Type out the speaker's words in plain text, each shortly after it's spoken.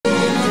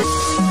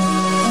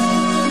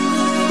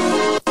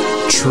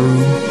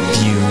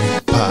TruVue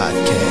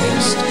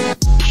Podcast.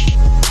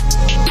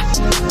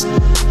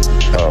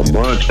 A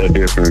bunch of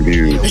different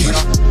views.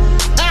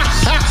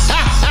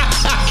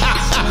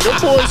 Your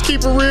boys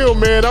keep it real,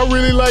 man. I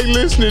really like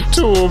listening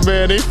to them,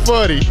 man. They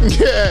funny.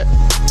 Yeah.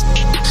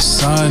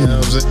 Son.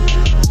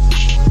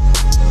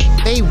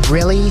 They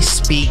really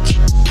speak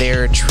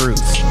their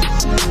truth.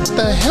 What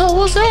the hell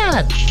was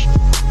that?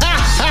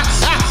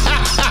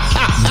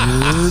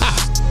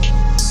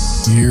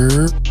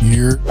 You're.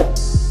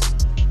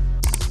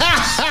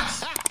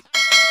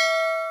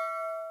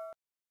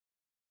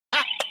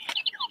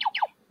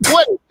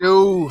 What it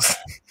do?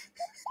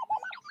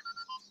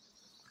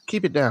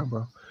 Keep it down,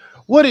 bro.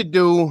 What it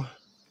do?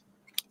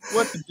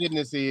 What the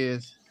business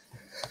is?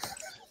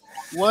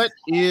 What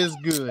is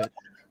good?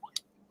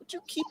 But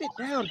you keep it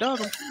down,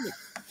 dog.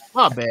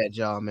 My bad,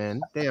 y'all,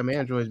 man. Damn,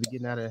 Androids be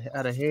getting out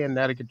of hand,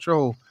 out of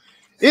control.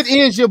 It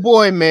is your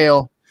boy,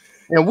 Mel,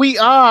 and we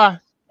are.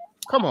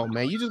 Come on,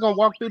 man. You just gonna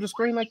walk through the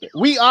screen like that?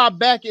 We are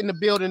back in the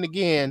building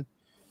again,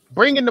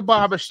 bringing the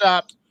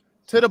barbershop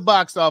to the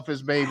box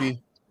office,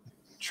 baby.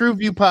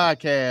 TruVue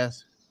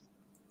Podcast.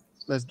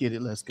 Let's get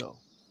it. Let's go.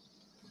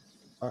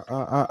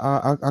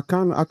 I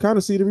kind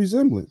of see the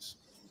resemblance.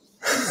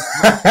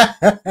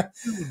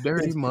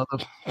 Dirty mother.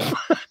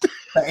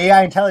 The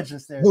AI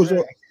intelligence there.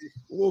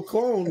 Little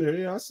clone there.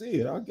 Yeah, I see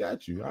it. I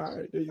got you. All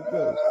right, there you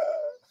go.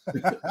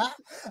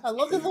 I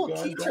love the little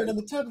key turn on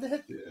the top of the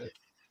head. Yeah.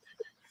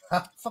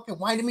 Fucking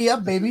winding me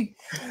up, baby.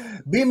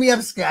 Beam me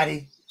up,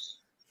 Scotty.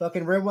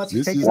 Fucking robots.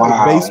 This is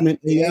the basement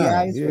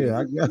AI. Yeah,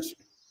 I got you.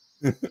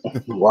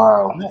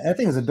 Wow. That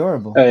thing is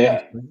adorable.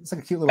 Hey, it's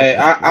like a cute little. Hey,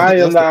 I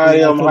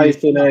am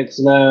Hyphen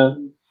X,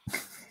 man.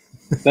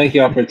 Thank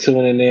y'all for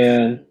tuning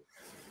in.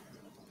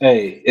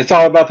 Hey, it's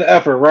all about the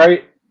effort,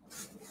 right?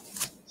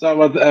 It's all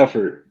about the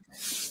effort.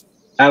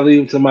 I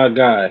leave to my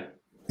guy.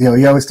 Yo,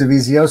 it's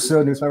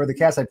TruVueSocial, news member of the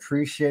cast. I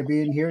appreciate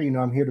being here. You know,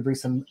 I'm here to bring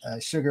some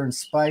sugar and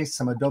spice,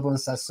 some adobo and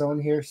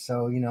sazon here.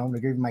 So, you know, I'm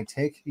gonna give you my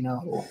take. You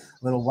know,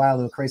 a little wild, a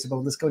little crazy, but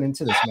let's go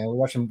into this, man. We're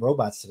watching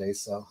robots today,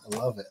 so I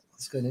love it.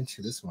 Let's get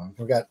into this one.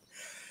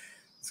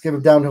 Let's give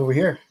it down over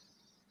here.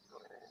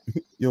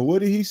 Yo, what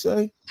did he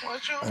say? I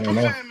don't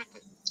know.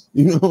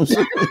 You know what I'm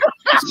saying?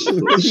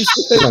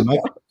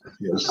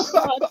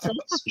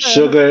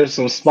 Sugar,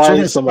 some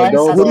spice, some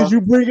adobo. What did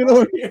you bring it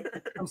on here?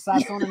 Some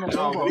sazon and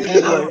adobo.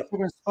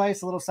 Sugar and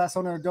spice, a little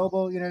sazon and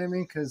adobo. You know what I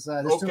mean? Because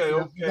I love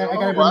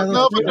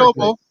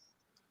adobo.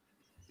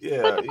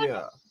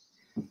 Yeah.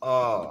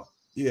 I'll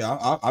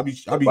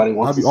be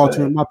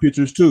altering my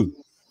pictures too.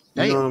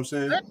 You know what I'm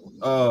saying?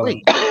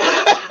 Wait.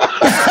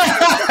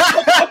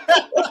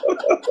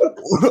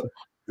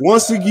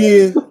 Once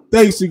again,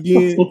 thanks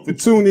again for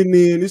tuning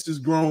in. This is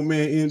Grown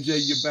Man MJ.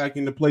 You're back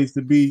in the place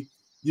to be.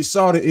 You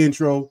saw the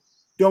intro.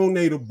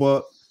 Donate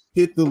 $1.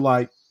 Hit the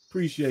like.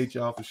 Appreciate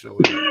y'all for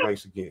showing up.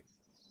 Thanks again.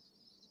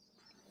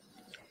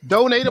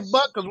 Donate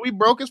 $1 because we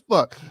broke as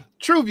fuck.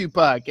 TruVue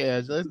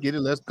Podcast. Let's get it.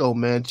 Let's go,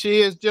 man.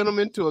 Cheers,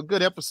 gentlemen, to a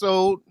good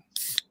episode.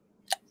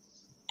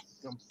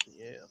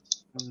 Yeah.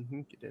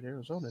 Get that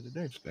Arizona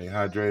today. Stay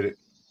hydrated.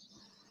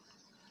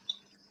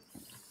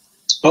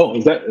 Oh,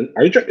 is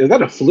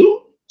that a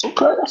flute?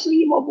 Okay, I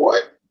see you, my boy.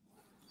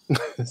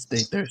 Stay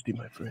thirsty,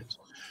 my friends.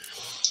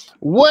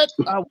 What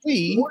are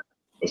we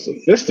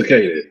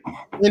sophisticated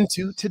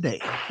into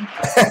today?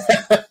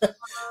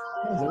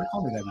 Never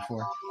told me that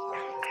before.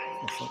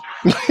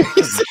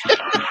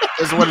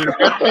 That's one of the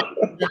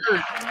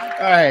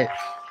all right.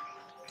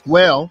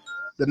 Well,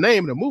 the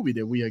name of the movie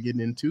that we are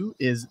getting into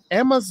is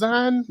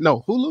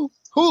Hulu.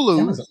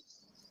 Amazon.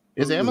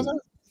 Is it Amazon?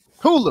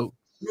 Hulu.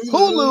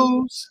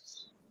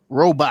 Hulu's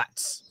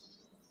Robots.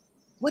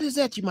 What is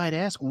that, you might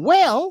ask?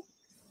 Well,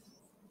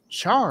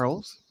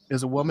 Charles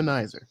is a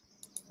womanizer,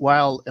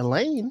 while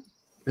Elaine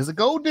is a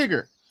gold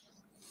digger.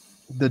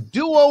 The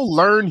duo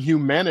learn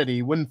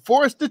humanity when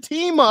forced to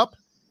team up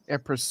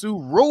and pursue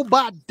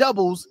robot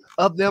doubles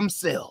of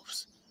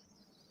themselves,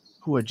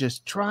 who are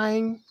just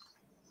trying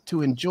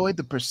to enjoy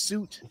the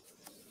pursuit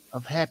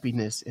of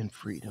happiness and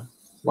freedom.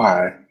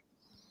 Why?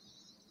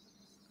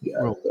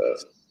 Yeah,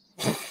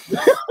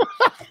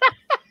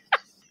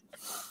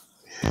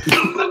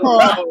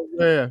 oh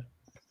man,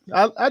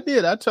 I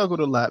did. I chuckled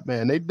a lot,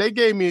 man. They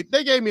gave me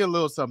a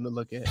little something to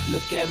look at.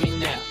 Look at me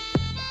now.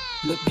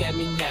 Look at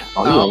me now.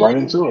 Oh, you went right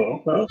into it.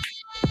 Okay.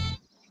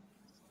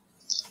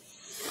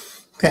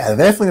 Yeah,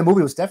 definitely the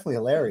movie was definitely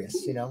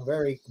hilarious. You know,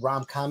 very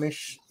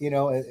rom-comish. You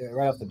know,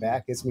 right off the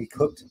bat, gets me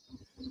cooked.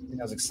 You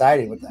know, I was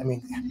excited with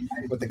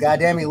the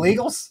goddamn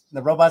illegals,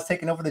 the robots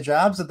taking over the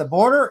jobs at the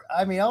border.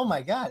 I mean, oh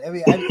my god.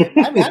 It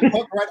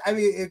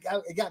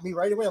got me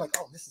right away. I'm like,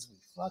 oh, this is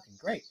fucking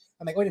great.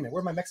 I'm like, wait a minute, where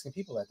are my Mexican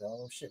people at though?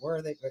 Oh shit, where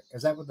are they?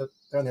 Is that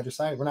they're on the other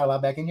side? We're not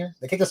allowed back in here.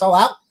 They kicked us all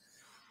out.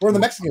 Where are the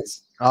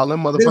Mexicans? All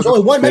them motherfuckers. There was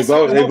only one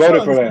Mexican. They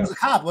voted for that. It was a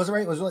cop, wasn't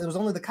it? It was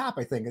only the cop,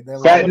 I think.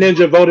 Fat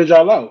Ninja voted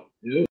y'all out.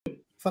 Yeah.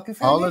 Fucking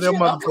Fat all Ninja. of them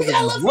motherfuckers.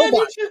 I love Fat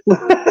Ninja.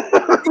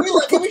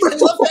 Can we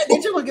love Fat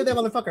Ninja? We'll give that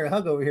motherfucker a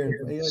hug over here. You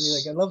know what I mean?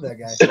 Like, I love that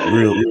guy.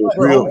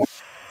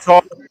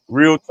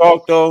 Real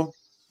talk though.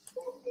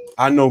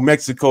 I know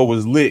Mexico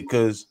was lit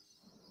because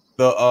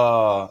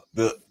the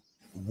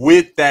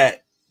with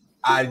that,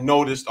 I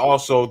noticed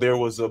also there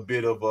was a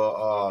bit of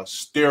a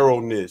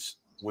sterileness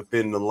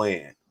within the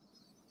land.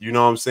 You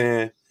know what I'm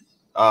saying?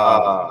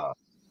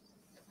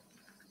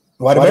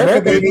 White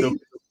America, baby.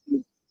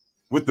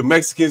 With the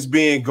Mexicans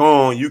being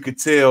gone, you could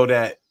tell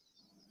that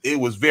it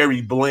was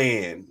very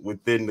bland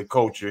within the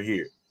culture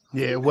here.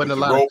 Yeah, it wasn't a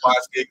the lot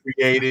robots they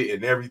created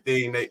and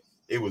everything.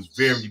 It was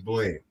very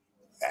bland.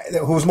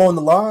 Who's mowing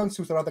the lawns?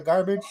 Who's throwing out the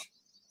garbage?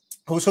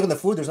 Who's cooking the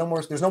food? There's no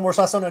more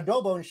sauce on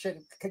adobo and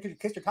shit.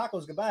 Kiss your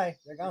tacos goodbye.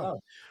 They're gone.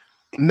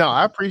 No,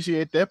 I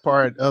appreciate that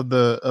part of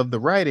the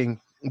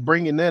writing,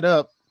 bringing that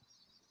up.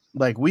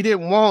 Like, we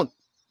didn't want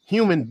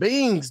human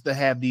beings to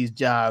have these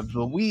jobs,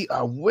 but we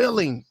are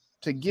willing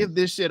to give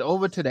this shit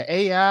over to the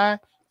AI,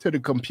 to the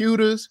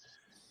computers,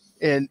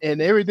 and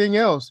everything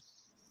else.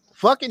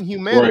 Fucking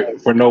humanity.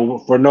 Right. For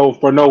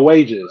no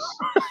wages.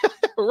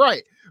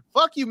 Right.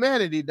 Fuck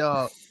humanity,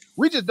 dog.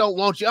 We just don't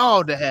want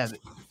y'all to have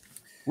it.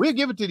 We'll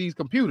give it to these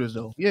computers,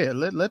 though. Yeah,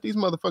 let these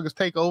motherfuckers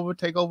take over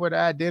the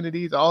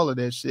identities, all of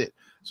that shit.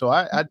 So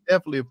I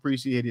definitely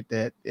appreciated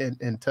that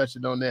and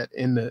touching on that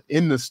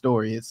in the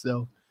story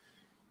itself.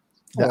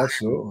 Oh,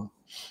 absolutely.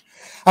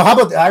 How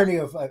about the irony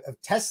of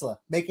Tesla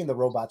making the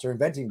robots or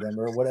inventing them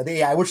or what the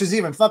AI, which is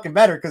even fucking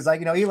better because, like,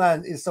 you know,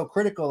 Elon is so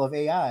critical of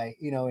AI,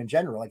 you know, in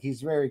general. Like,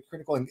 he's very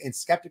critical and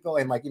skeptical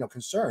and, like, you know,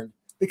 concerned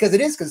because it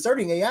is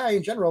concerning AI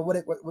in general.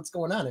 What's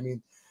going on? I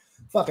mean,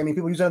 fuck. I mean,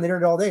 people use it on the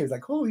internet all day. It's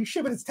like, holy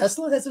shit, but it's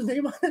Tesla. That's his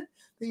name on it.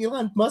 The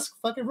Elon Musk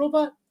fucking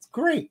robot. It's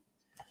great.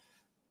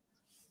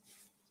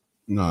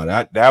 No,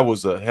 that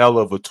was a hell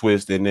of a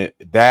twist in it.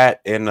 That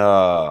and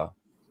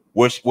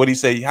what he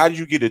say? How did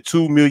you get a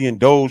 2 million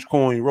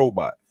Dogecoin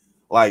robot?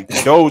 Like,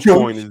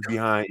 Dogecoin is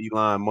behind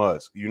Elon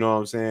Musk. You know what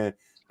I'm saying?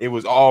 It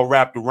was all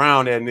wrapped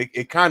around that, and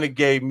it kind of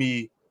gave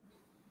me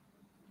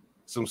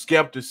some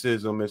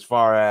skepticism as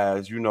far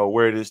as, you know,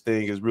 where this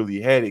thing is really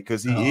headed,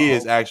 because he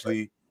is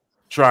actually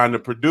trying to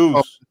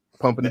produce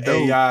pumping the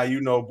AI,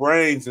 you know,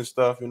 brains and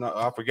stuff. And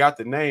I forgot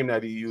the name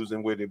that he's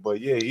using with it,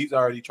 but yeah, he's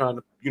already trying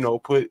to, you know,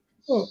 put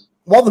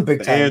the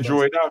big time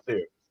Android out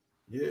there.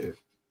 Yeah.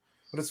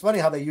 But it's funny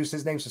how they used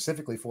his name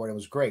specifically for it. It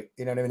was great.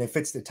 You know what I mean?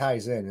 It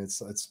ties in.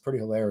 It's pretty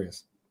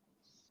hilarious.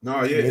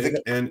 No, yeah,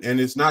 and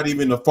it's not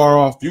even a far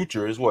off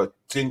future. It's what,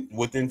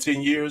 within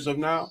 10 years of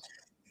now?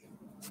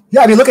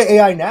 Yeah, I mean, look at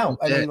AI now.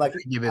 I mean, like,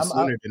 give it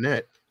sooner than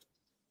that.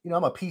 You know,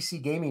 I'm a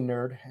PC gaming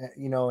nerd,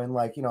 you know, and,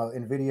 like, you know,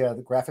 NVIDIA,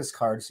 the graphics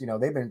cards, you know,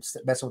 they've been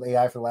messing with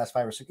AI for the last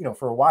 5 or 6, you know,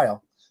 for a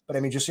while. But I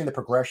mean, just seeing the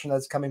progression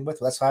that's coming with,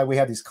 that's why we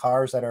have these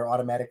cars that are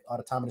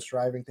autonomous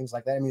driving, things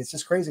like that. I mean, it's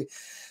just crazy.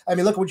 I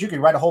mean, look at what you can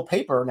write a whole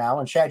paper now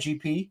on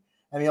ChatGPT.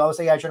 I mean, all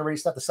this AI generated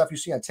stuff, the stuff you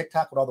see on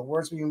TikTok with all the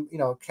words being, you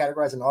know,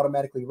 categorized and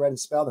automatically read and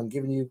spelled and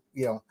giving you,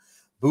 you know,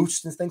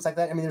 boosts and things like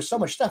that. I mean, there's so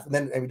much stuff. And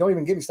then don't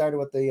even get me started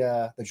with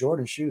the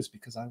Jordan shoes,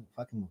 because I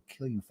fucking will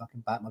kill you,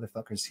 fucking bot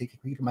motherfuckers.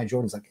 Keep my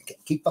Jordans, like,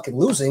 keep fucking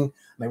losing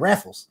my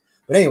raffles.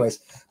 But anyways,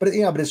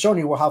 you know, but it's showing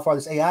you how far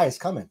this AI is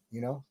coming.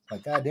 You know,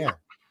 like, goddamn.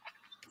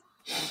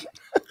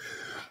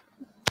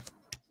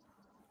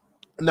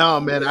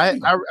 No, man,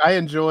 I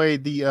enjoy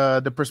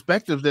the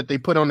perspectives that they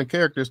put on the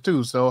characters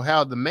too. So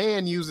how the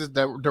man uses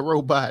the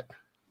robot.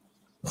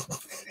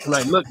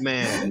 Like, look,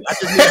 man,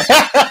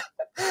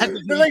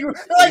 they're like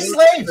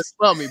slaves.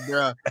 Tell me,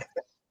 bro.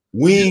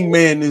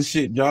 Wingman this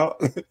shit, y'all.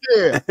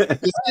 Yeah,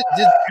 just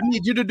I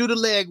need you to do the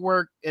leg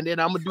work, and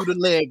then I'm gonna do the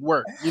leg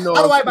work. You know,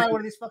 how do I buy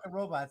one of these fucking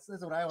robots?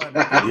 That's what I want to do.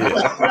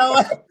 Yeah. You know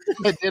what?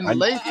 And then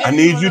I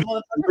need you to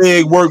do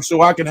leg work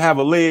so I can have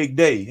a leg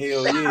day.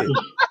 Hell yeah.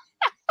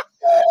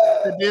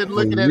 And then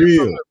looking at it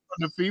from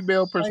the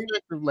female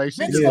perspective, like,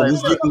 she's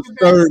let's get the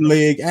third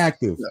leg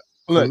active.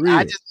 Look,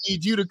 I just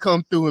need you to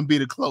come through and be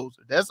the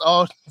closer. That's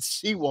all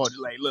she wanted.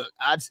 Like, look,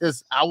 I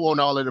want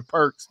all of the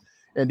perks,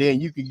 and then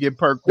you can get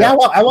perked. Yeah,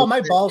 I want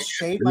my balls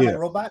shaved by my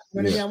robot.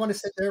 You know what I mean? I want to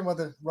sit there while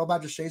the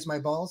robot just shaves my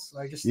balls.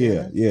 I just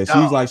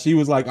She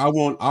was like, I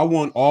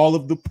want all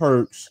of the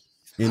perks,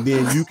 and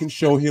then you can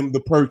show him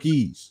the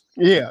perkies.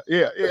 Yeah.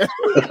 You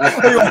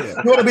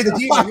want to be the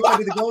demon? You want to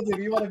be the gold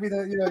digger? You want to be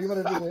the, you know, you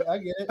want to be the. I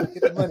get it.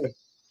 Get the money.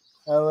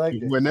 I like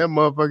it. When that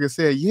motherfucker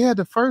said, "Yeah,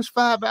 the first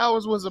 5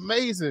 hours was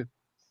amazing."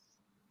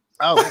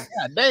 Oh,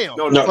 god damn!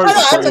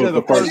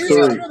 The first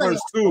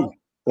two.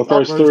 The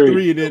first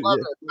three.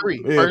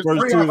 First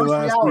two. The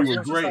last three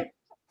were great.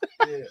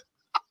 Yeah.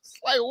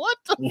 Like, what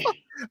the fuck?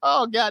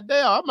 Oh,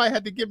 goddamn. I might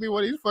have to give me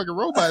one of these fucking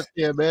robots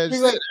here, man.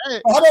 Like,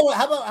 hey.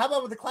 How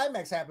about when the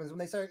climax happens, when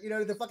they start, you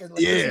know, the fucking,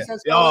 like,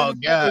 oh,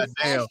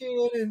 goddamn.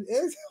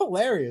 It's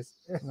hilarious.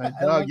 Like,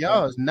 dog,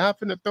 y'all is not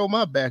finna throw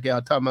my back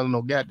out talking about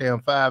no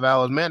goddamn 5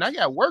 hours, man. I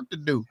got work to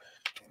do.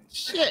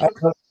 Shit.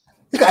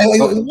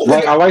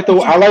 I like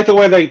the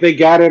way they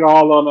got it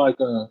all on, like,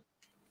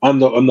 on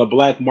the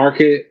black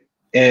market,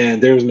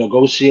 and there was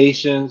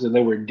negotiations and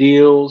there were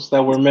deals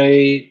that were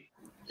made.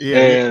 Yeah,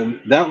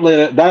 and that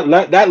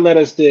led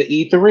us to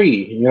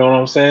E3. You know what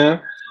I'm saying?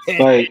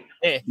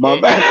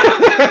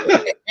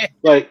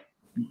 Like,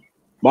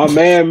 my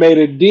man made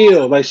a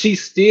deal. Like, she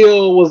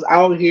still was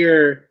out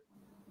here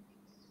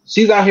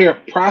she's out here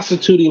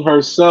prostituting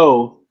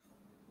herself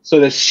so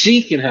that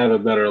she can have a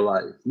better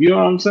life. You know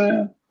what I'm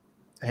saying?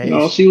 Hey, You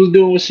know, she was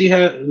doing what she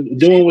had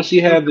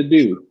to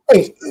do.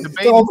 Hey,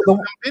 debating some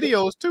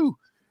videos too.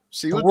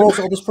 She the was world's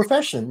oldest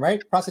profession,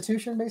 right?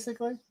 Prostitution,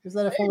 basically. Is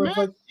that a form of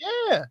like?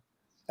 Yeah.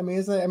 I mean,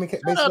 is that? I mean,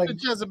 Shout basically, out to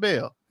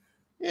Jezebel.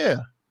 Yeah.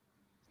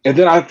 And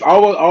then I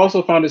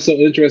also found it so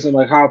interesting,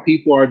 like how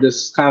people are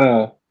just kind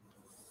of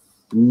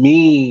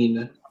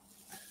mean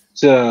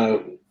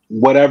to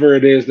whatever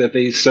it is that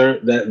they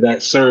serve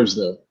that serves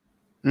them.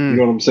 You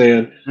know what I'm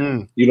saying?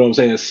 You know what I'm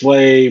saying?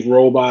 Slave,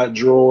 robot,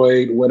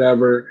 droid,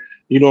 whatever.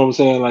 You know what I'm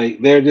saying?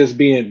 Like they're just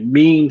being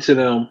mean to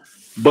them,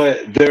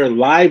 but their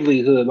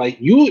livelihood, like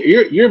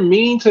you're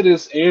mean to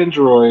this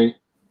android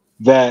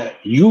that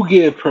you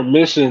give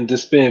permission to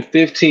spend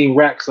 15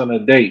 racks on a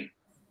date.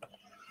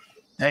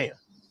 Damn.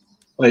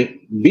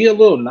 Like, be a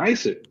little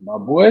nicer, my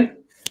boy.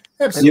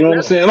 Absolutely. You know what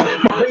I'm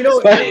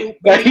saying?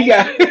 Like he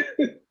got.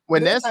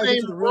 When that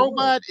same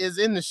robot is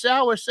in the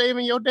shower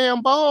shaving your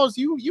damn balls,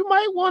 you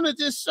might want to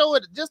just show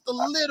it just a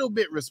little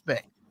bit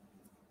respect.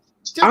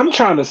 I'm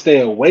trying to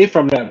stay away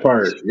from that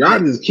part. Y'all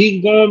just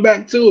keep going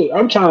back to it.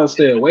 I'm trying to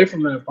stay away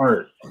from that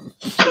part.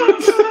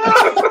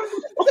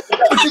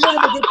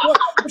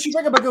 But you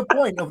bring up a good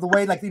point of the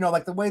way, like, you know,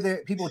 like the way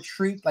that people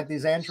treat like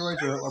these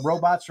androids or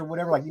robots or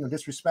whatever, like, you know,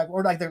 disrespect,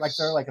 or like they're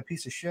like a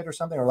piece of shit or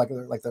something, or like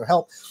their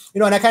help, you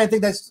know. And I kind of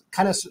think that's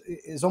kind of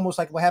is almost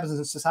like what happens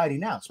in society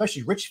now,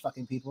 especially rich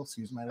fucking people.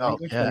 Excuse my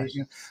language,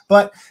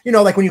 but you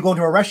know, like when you go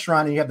into a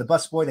restaurant and you have the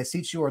busboy that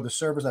seats you, or the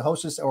servers, the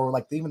hostess, or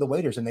like even the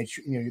waiters, and they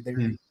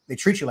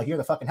treat you like you're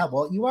the fucking help.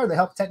 Well, you are the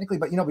help technically,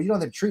 but you know,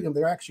 they treat them.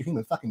 They're actually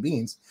human fucking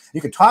beings.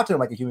 You can talk to them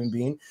like a human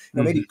being. You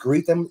know, maybe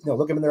greet them. You know,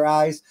 look them in their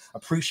eyes.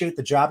 Appreciate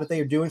the job that they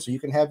are doing, so you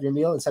can have your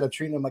meal instead of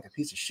treating them like a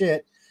piece of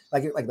shit,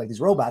 like these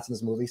robots in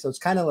this movie. So it's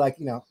kind of like,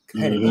 you know,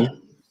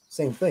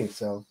 same thing.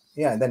 So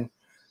yeah, and then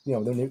you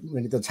know,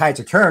 when the tides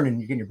are turned and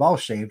you get your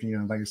balls shaved, you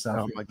know, by yourself.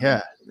 Oh my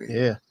god,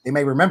 yeah, they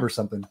may remember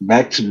something.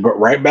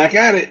 Right back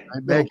at it.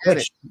 Right back at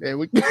it. There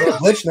we go.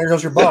 Glitch, there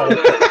goes your ball.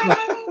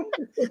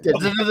 It's good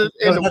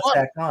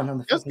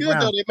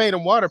though. They made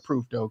him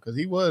waterproof though, because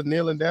he was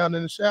kneeling down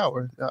in the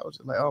shower. I was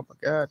just like, oh my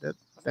god, that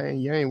thing.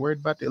 You ain't worried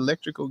about the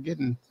electrical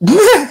getting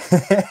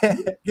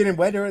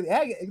wet or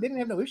they didn't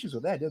have no issues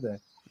with that, did they?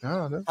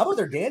 No. How about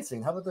their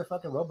dancing? How about their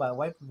fucking robot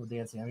white people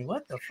dancing? I mean,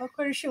 what the fuck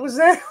kind of shit was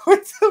that?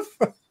 What the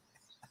fuck?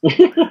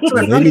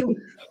 So they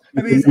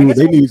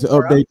need to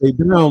update their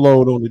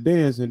download on the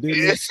dancing, didn't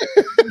they?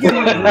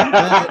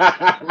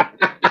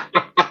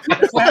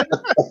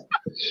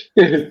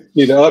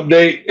 Need an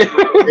update.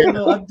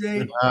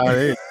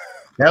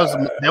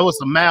 That was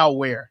some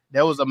malware.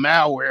 That was a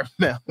malware.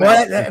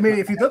 Well, I mean,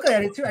 if you look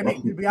at it too, I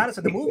mean, to be honest,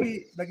 in the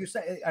movie, like you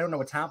said, I don't know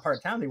what part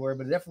of town they were,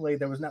 but definitely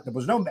there was no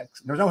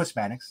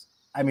Hispanics.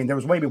 I mean, there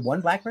was maybe one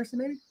black person,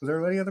 maybe. Was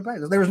there any other black?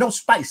 There was no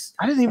spice.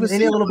 I didn't even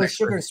see a little bit of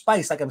sugar and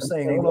spice, like I'm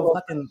saying, a little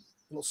fucking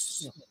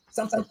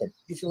something.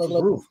 Get you a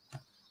little groove.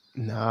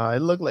 Nah, it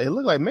looked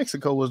like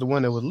Mexico was the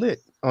one that was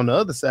lit on the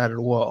other side of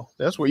the wall.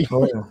 That's where you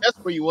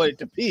wanted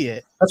to pee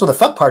at. That's where the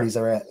fuck parties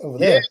are at over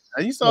there.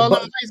 Yeah, you saw a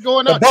lot of things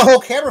going on. The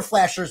butthole camera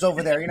flashers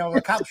over there. You know,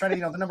 the cops trying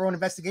to, the number one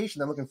investigation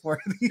they're looking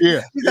for.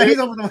 Yeah, he's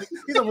over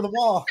the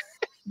wall.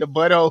 The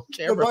butthole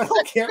camera. The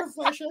butthole camera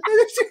flasher.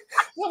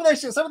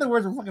 Some of the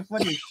words were fucking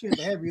funny as shit.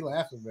 They had me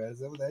laughing, man.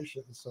 Some of that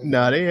shit was so.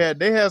 No, they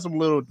had some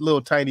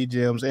little tiny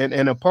gems,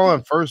 and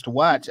upon first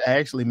watch, I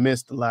actually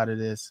missed a lot of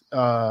this.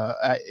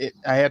 I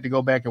had to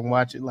go back and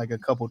watch it like a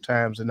couple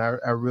times, and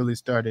I really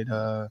started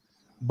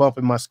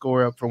bumping my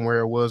score up from where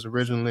it was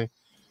originally.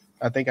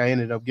 I think I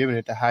ended up giving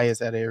it the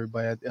highest out of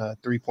everybody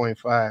at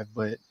 3.5,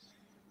 but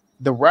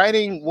the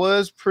writing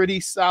was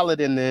pretty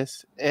solid in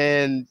this,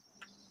 and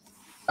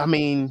I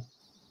mean,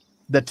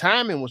 the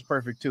timing was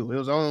perfect too. It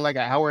was only like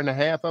an hour and a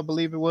half, I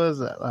believe it was,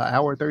 an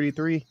hour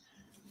 33. It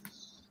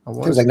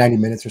was like 90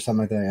 minutes or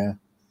something like that.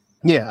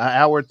 Yeah,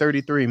 an hour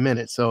 33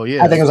 minutes. So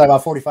yeah, I think it was like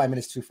about 45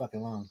 minutes too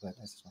fucking long. But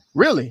that's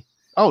really,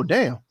 oh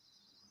damn.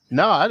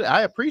 No,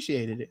 I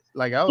appreciated it.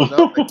 Like I was like,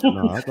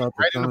 no, I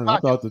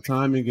thought the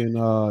timing and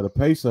the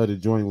pace of the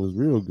joint was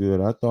real good.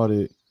 I thought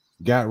it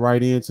got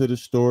right into the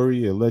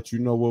story and let you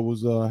know what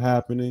was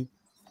happening.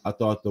 I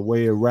thought the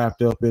way it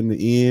wrapped up in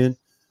the end,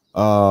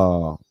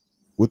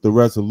 with the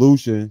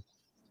resolution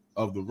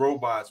of the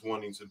robots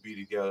wanting to be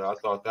together, I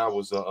thought that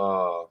was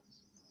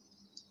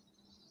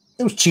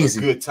it was cheesy.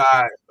 A good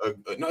tie.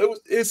 No,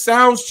 it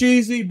sounds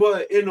cheesy,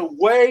 but in a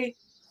way,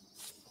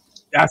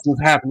 that's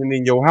what's happening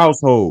in your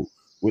household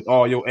with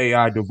all your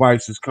AI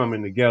devices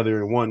coming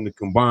together and wanting to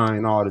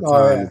combine all the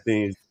time and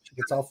things.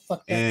 It's all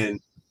fucked up.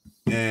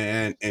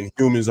 And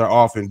humans are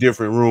off in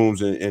different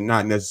rooms and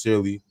not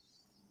necessarily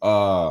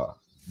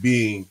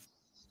being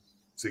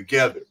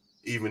together,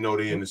 even though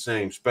they're in the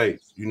same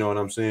space. You know what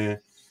I'm saying?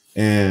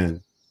 And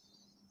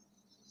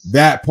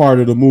that part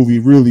of the movie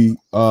really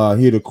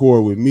hit a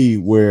chord with me,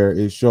 where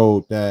it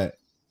showed that,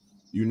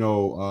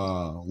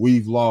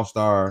 we've lost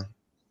our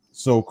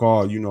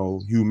so-called,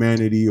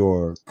 humanity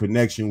or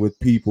connection with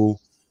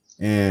people,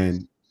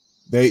 and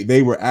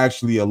they were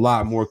actually a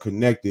lot more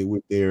connected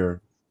with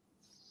their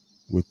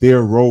with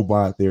their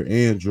robot, their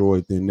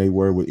android, than they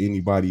were with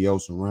anybody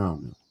else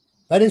around them.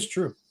 That is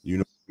true. You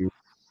know,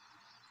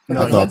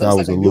 No, I thought that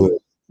was a little,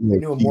 they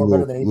knew him more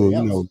better than anybody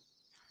else. you know,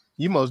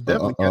 You most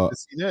definitely got to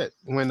see that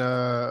when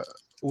the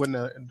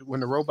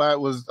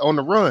robot was on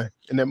the run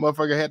and that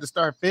motherfucker had to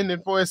start fending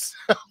for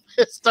himself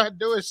and start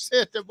doing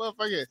shit. That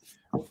motherfucker.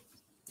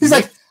 He's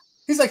like,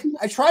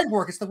 I tried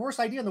work. It's the worst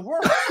idea in the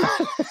world.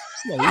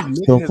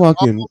 So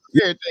fucking.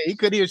 He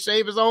couldn't even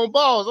shave his own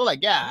balls. I'm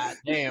like, God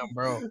damn,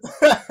 bro.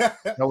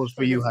 That was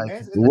for you,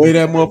 Hines. The way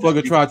that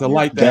motherfucker tried to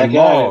light that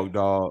log,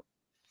 dog.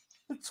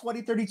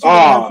 2032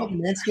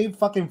 Manscaped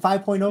fucking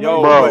 5.0.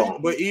 Yo, bro.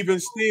 But even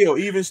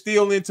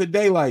still in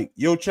today, like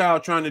your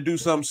child trying to do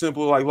something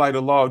simple like light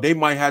a log, they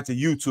might have to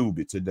YouTube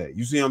it today.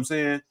 You see what I'm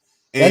saying?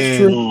 And that's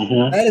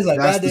true. That is like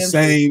that's the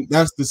same.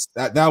 True.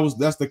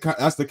 That's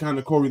the kind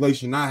of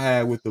correlation I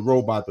had with the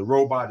robot. The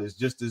robot is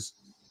just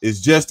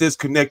as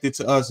connected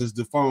to us as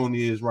the phone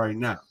is right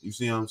now. You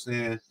see what I'm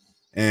saying?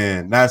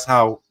 And that's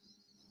how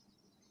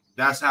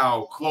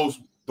close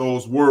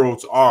those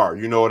worlds are.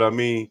 You know what I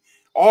mean?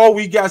 All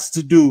we got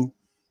to do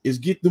is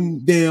get them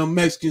damn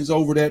Mexicans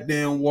over that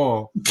damn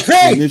wall.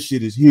 And this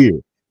shit is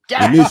here.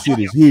 And this shit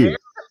is here.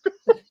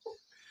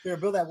 Here,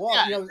 build that wall.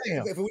 You know,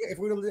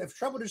 if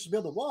Trump would just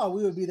build the wall,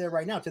 we would be there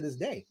right now to this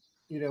day.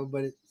 You know,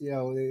 but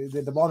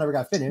the ball never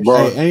got finished.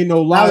 Bro, ain't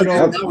no lie.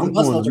 I'm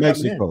going to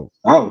Mexico.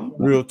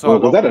 Real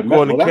talk. I'm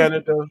going to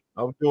Canada.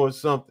 I'm doing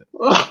something.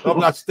 I'm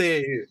not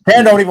staying here.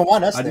 Pan don't even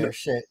want us there.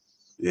 Shit.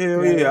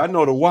 Yeah. I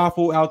know the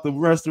waffle out the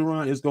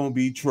restaurant is gonna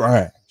be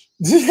trash.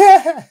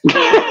 The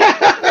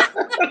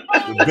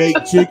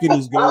baked chicken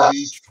is gonna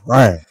be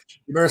trash.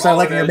 You better start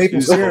liking your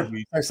maple syrup.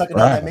 Start sucking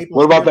on that maple.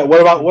 What about that?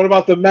 What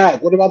about the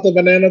mac? What about the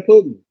banana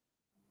pudding?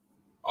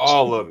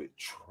 All of it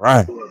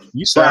trash.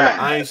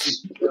 I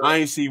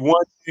ain't see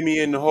one Jimmy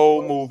in the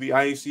whole movie.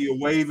 I ain't see a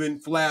waving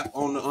flap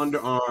on the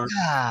underarm.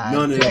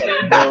 None of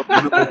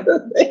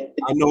that.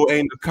 I know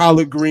ain't a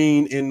collard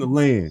green in the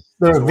land.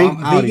 There are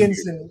vegans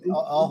and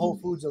all Whole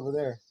Foods over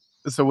there.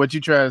 So what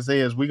you trying to say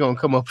is we're gonna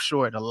come up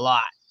short a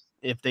lot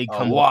if they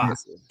come up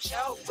missing.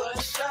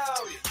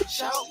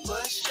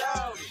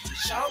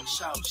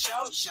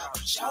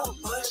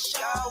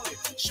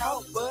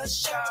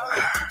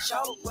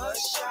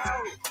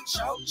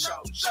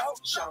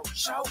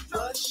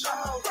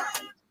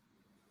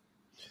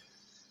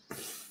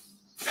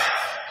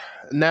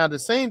 Now, the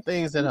same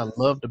things that I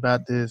loved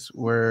about this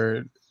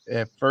were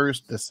at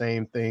first the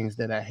same things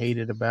that I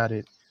hated about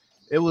it.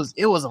 It was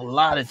a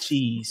lot of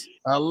cheese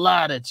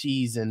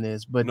in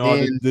this, but no,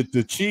 then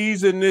the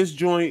cheese in this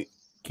joint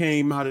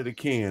came out of the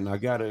can. I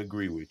gotta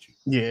agree with you.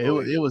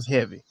 Yeah, it was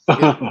heavy.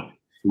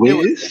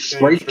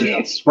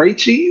 Spray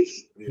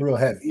cheese? Real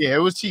heavy. Yeah, it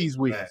was cheese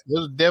whiz. It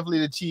was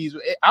definitely the cheese.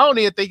 I don't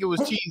even think it was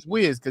cheese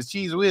whiz because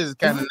cheese whiz is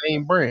kind of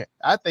name brand.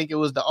 I think it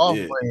was the off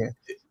brand.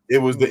 It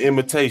was the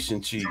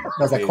imitation cheese.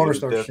 That's like corner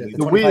store shit.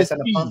 The whiz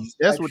cheese.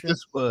 That's what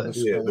this was.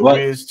 Yeah, the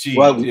whiz cheese.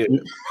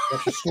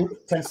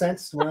 10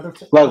 cents.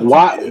 Like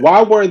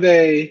why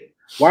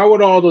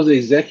were all those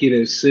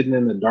executives sitting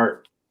in the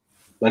dark?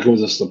 Like it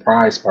was a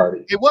surprise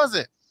party. It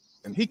wasn't.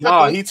 He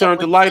turned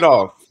the light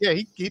off. Yeah,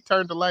 he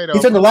turned the light off.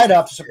 He turned the light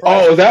off to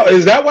surprise. Oh,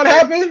 is that what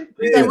happened?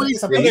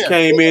 He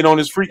came in on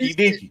his freaky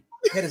deaky.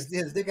 He had his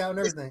dick out and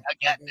everything. I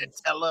got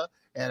Nutella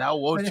and I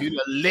want you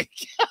to lick.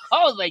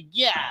 I was like,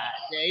 yeah,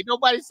 ain't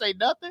nobody say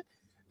nothing.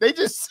 They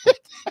just sit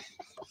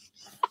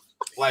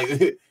like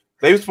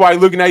they was probably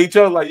looking at each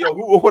other like, yo,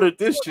 who ordered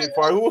this shit?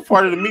 Who was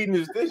part of the meeting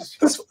is this?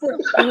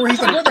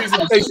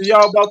 Presentation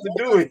y'all about to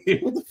do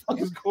it. What the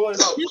fuck is going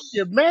on?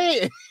 Your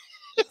man.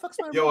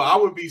 Yo, I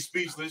would be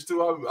speechless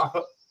too. I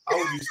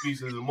would be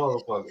speechless as a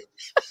motherfucker.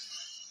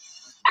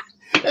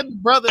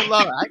 And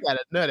brother-in-law, I got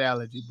a nut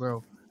allergy,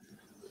 bro.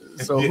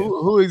 So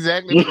who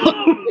exactly?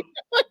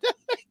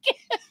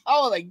 I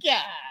was like,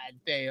 God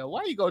damn,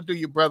 why you gonna do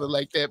your brother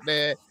like that,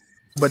 man?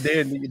 But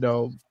then,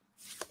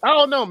 I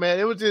don't know, man.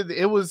 It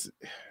was.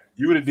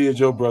 You would have did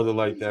your brother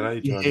like that. I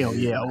ain't trying Hell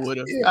yeah, I would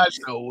have. I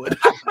sure would.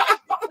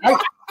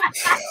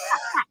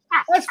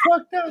 That's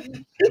fucked up.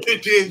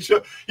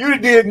 You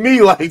did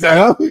me like that.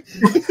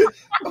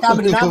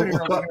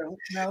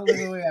 No,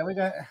 we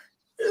got.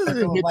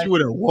 Hit you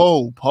with a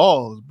whoa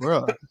pause,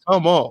 bro.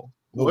 Come on,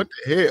 what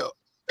the hell?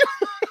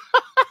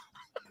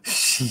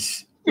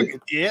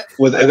 Yeah.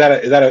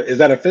 Is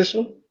that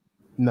official?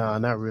 No,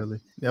 not really.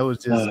 That was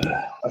just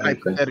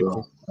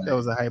hypothetical. That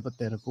was a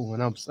hypothetical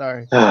one. I'm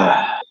sorry.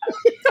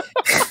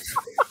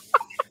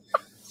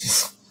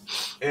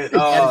 And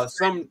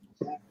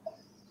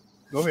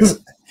Go ahead.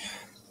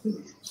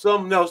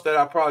 Something else that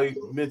I probably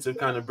meant to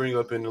kind of bring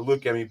up in the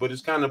look at me, but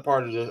it's kind of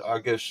part of the, I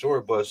guess,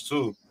 short bus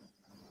too.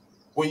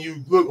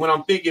 When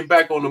I'm thinking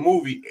back on the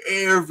movie,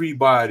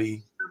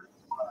 everybody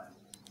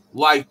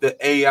liked the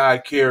AI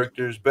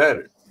characters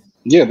better.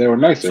 Yeah, they were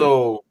nicer.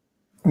 So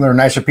they're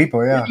nicer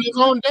people. Yeah, his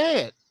own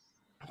dad.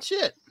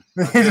 Shit.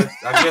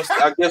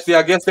 I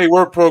guess they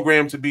were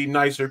programmed to be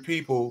nicer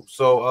people.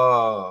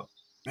 So,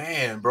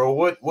 man, bro,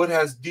 what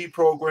has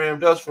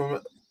deprogrammed us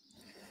from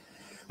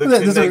the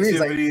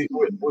connectivity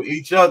with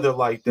each other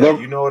like that.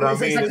 You know what I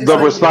mean? The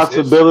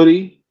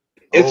responsibility.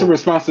 It's a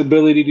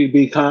responsibility to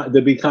be kind.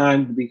 To be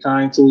kind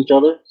to each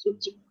other.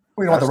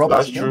 We don't want the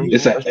robots.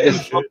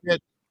 That's true.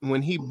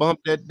 When he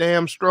bumped that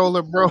damn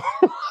stroller, bro,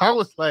 I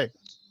was like,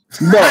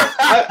 no,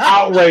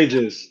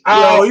 outrageous.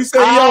 He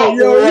said,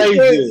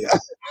 outrageous.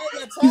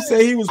 He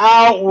said he was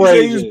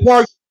outrageous. He was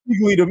parked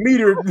legally.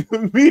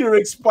 The meter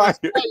expired.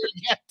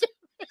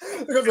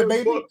 There's a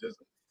baby.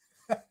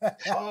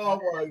 Oh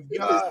my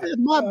God!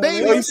 My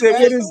baby. He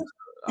said,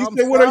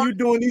 "What are you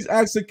doing these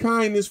acts of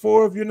kindness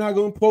for if you're not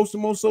going to post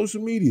them on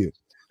social media?"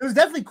 It was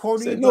definitely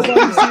corny.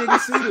 Nobody's here to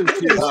see this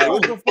shit.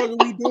 What the fuck are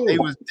we doing? They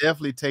was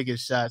definitely taking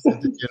shots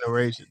at the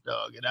generation,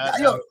 dog. And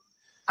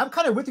I'm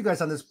kind of with you guys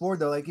on this board,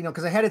 though. Like, you know,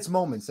 because it had its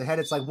moments. It had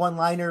its like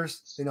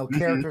one-liners, you know,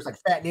 characters like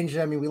Fat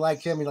Ninja. I mean, we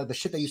liked him. Like the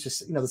shit they used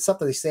to, you know, the stuff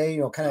that they say, you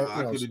know, kind of.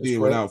 I could have did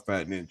without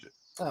Fat Ninja.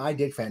 Oh, I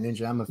dig Fat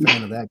Ninja. I'm a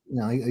fan of that. You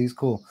know, he's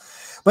cool.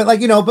 But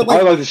like, you know, like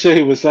I like the shit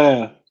he was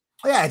saying.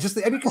 Yeah, just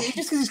because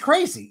he's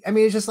crazy. I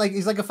mean, it's just like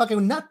he's like a fucking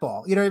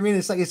nutball. You know what I mean?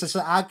 It's just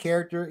an odd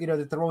character. You know,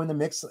 to throw in the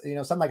mix. You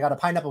know, something like out of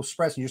Pineapple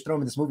Express, and you just throw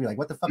him in this movie. Like,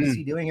 what the fuck is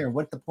he doing here?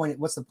 What's the point?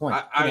 What's the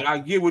point? I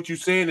get what you're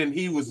saying, and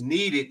he was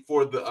needed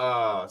for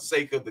the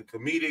sake of the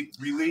comedic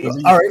relief.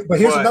 All right, but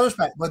here's another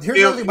fact. But here's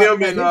him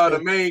and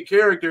the main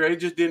character. It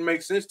just didn't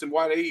make sense to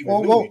why they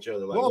even knew each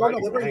other. Like, why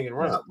they were hanging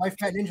around? My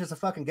Fat Ninja's a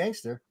fucking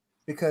gangster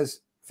because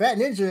Fat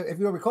Ninja, if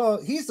you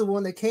recall, he's the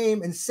one that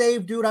came and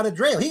saved dude out of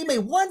jail. He made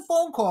one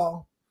phone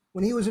call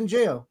when he was in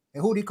jail.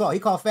 And who did he call? He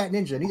called Fat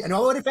Ninja. And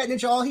what did Fat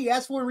Ninja, all he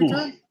asked for in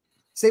return?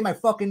 Say my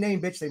fucking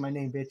name, bitch. Say my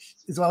name, bitch.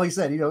 Is all he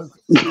said, you know.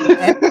 And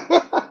that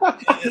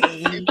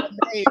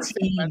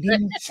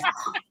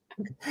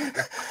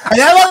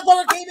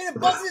motherfucker came in and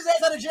busted his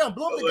ass out of jail and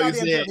blew up the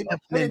goddamn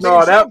jail.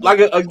 No,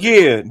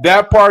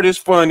 that part is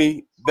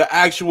funny. The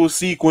actual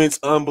sequence,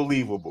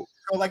 unbelievable.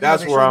 So, like,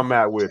 that's where I'm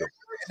at with him.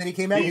 And then he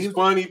came out. He's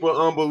funny but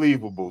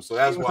unbelievable. So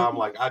that's why I'm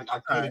like, I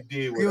couldn't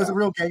deal with. He was a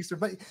real gangster,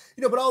 but you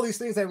know, but all these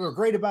things that were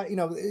great about, you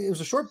know, it was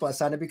a short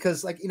bus on it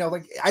because, like, you know,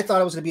 like I thought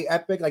it was gonna be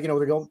epic. Like, you know,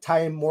 they're going to tie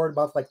in more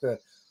about like the,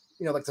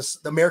 you know, like the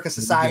American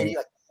society,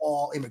 like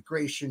all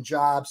immigration,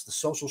 jobs, the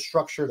social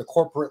structure, the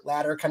corporate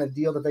ladder kind of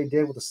deal that they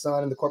did with the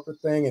son and the corporate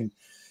thing, and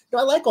you know,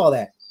 I like all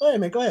that. Go ahead,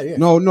 man. Go ahead. Yeah.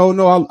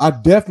 No. I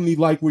definitely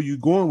like where you're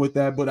going with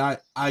that, but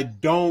I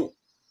don't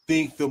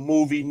think the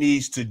movie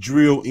needs to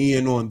drill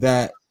in on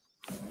that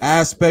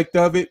aspect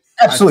of it.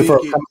 Absolutely,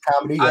 for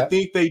comedy. Yeah. I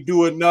think they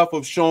do enough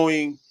of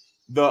showing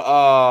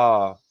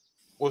the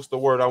what's the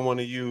word I want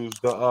to use?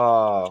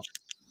 The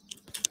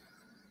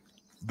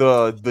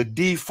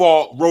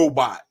default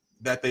robot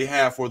that they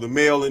have for the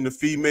male and the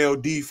female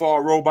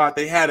default robot.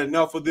 They had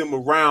enough of them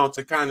around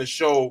to kind of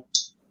show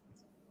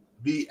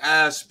the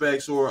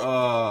aspects or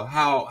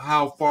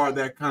how far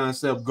that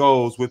concept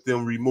goes with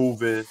them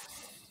removing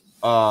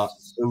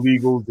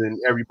illegals and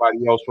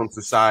everybody else from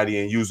society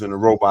and using the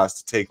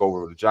robots to take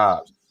over the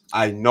jobs.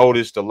 I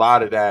noticed a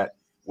lot of that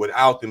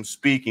without them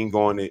speaking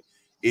on it.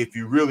 If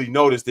you really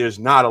notice, there's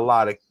not a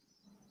lot of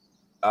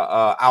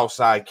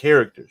outside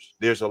characters.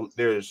 There's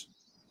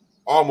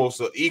almost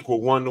an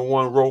equal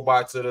one-to-one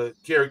robot to the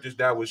characters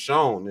that was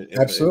shown.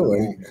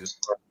 Absolutely.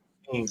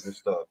 And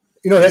stuff.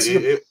 You know, that's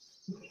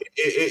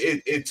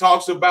it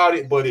talks about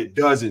it, but it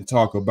doesn't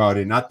talk about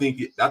it. And I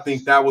think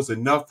that was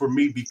enough for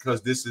me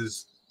because this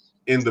is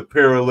in the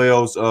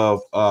parallels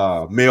of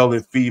male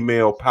and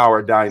female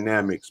power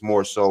dynamics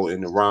more so in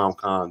the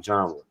rom-com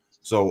genre.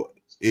 So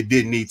it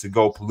didn't need to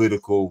go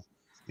political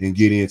and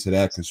get into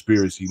that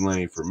conspiracy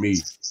lane for me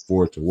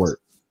for it to work.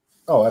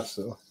 Oh,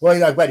 absolutely. Well, you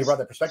know, I'm glad you brought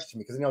that perspective to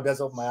me because, you know, it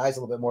does open my eyes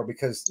a little bit more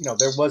because, you know,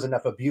 there was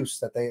enough abuse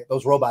that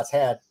those robots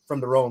had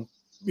from their own,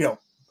 you know,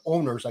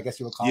 owners, I guess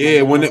you would call them.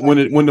 Yeah, when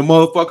the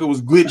motherfucker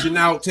was glitching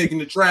out, taking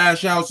the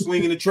trash out,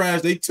 swinging the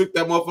trash, they took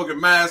that motherfucking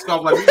mask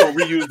off like, we gonna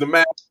reuse the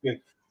mask. And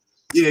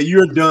yeah,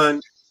 you're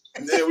done.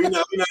 And then we're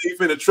not even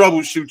finna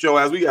troubleshoot your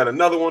ass. We got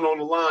another one on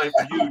the line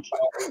for you.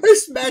 They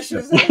smashed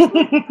his ass.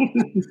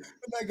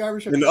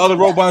 And the other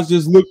robots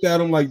just looked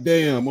at him like,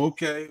 damn,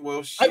 okay,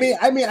 well, shit.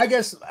 I mean, I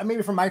guess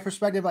maybe from my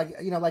perspective, like,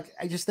 you know, like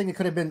I just think it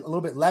could have been a little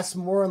bit less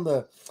more on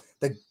the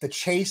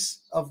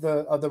chase of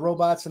the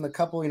robots and the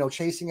couple, you know,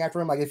 chasing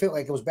after him. Like, it felt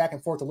like it was back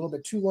and forth a little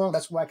bit too long.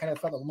 That's why I kind of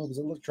felt like the movie was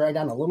a little dragged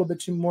down a little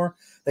bit too more.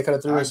 They could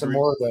have threw in some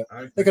more of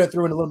they could have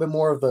threw in a little bit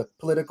more of the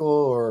political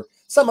or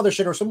some other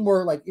shit or some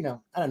more, like, you know,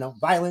 I don't know,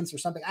 violence or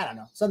something. I don't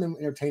know, something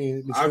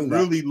entertaining. I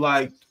really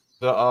liked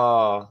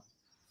the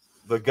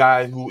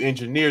guy who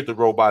engineered the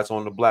robots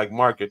on the black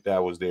market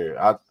that was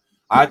there.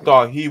 I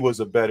thought he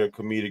was a better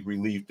comedic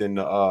relief than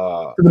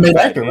the main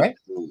actor, right?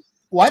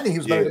 Well, I think he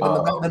was better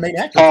than the main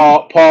actor.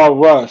 Paul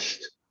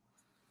Rust.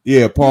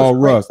 Yeah, Paul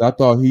Rust. I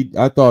thought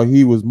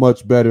he was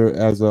much better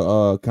as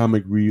a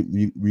comic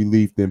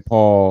relief than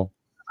Paul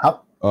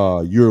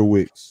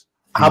Urwix.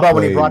 How about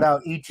when he brought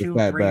out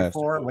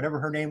E234, whatever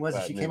her name was,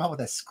 and she came out with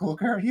that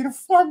schoolgirl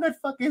uniform, that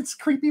fucking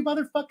creepy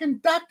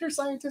motherfucking doctor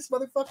scientist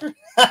motherfucker.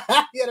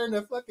 He had her in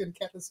a fucking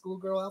Captain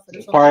Schoolgirl outfit.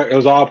 It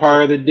was all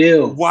part of the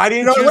deal. Why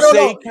didn't you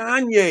say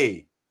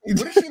Kanye?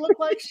 What does she look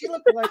like? She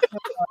looked like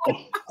a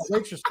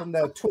waitress from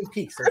the Twin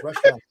Peaks, those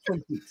restaurants.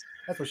 Twin Peaks.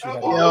 That's what she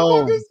had.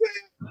 Yo,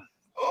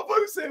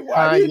 I'm say,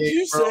 why did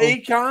you bro.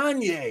 say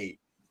Kanye?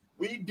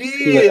 We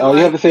did. Like, oh,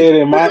 you have to say it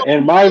in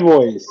my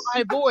voice.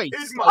 My voice.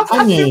 It's my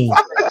Kanye.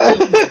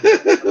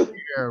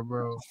 Yeah,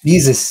 bro.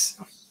 Jesus.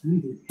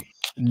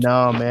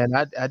 No, man.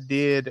 I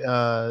did.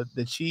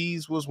 The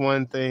cheese was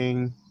one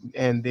thing,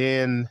 and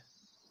then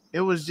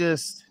it was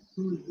just.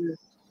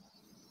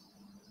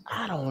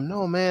 I don't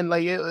know, man.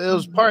 Like it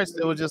was parts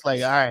that were just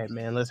like, all right,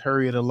 man, let's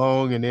hurry it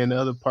along, and then the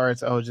other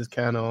parts I was just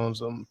kind of on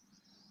some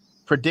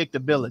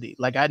predictability.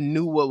 Like I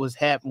knew what was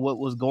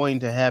going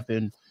to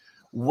happen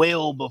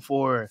well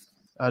before.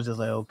 I was just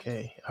like,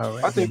 okay, all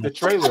right. I think the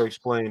trailer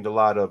explained a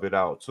lot of it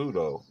out too,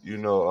 though. You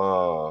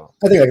know,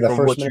 I think like the from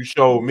first what you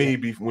showed me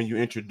when you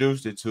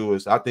introduced it to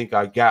us, I think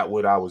I got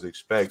what I was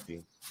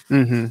expecting,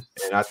 and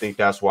I think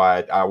that's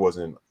why I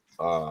wasn't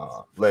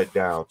let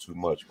down too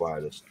much by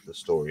the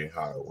story and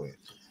how it went.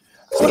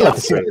 I want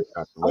to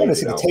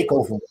see the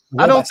takeover.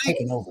 I don't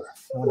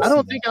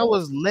think I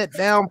was let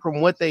down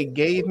from what they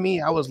gave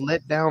me. I was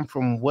let down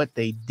from what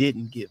they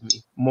didn't give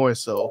me. More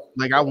so,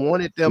 like I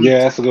wanted them. Yeah,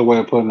 that's a good way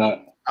of putting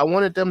that. I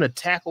wanted them to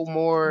tackle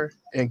more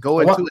and go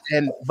into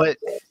it, but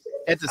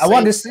at the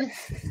same time,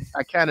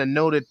 I kind of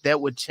know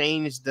that would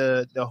change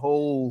the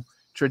whole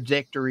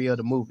trajectory of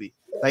the movie.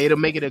 Like it'll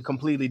make it a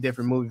completely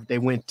different movie if they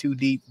went too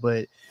deep,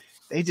 but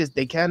they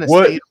kind of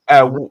stayed.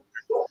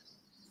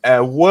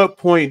 At what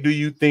point do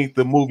you think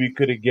the movie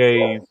could have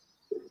gave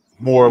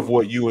more of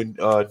what you and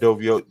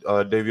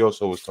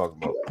Davioso was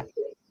talking about?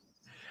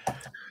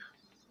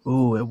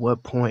 Ooh, at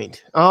what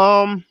point?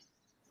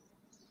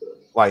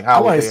 Like how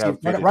I would they have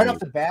right off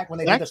the bat when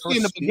they did the first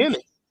in the speech.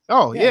 beginning.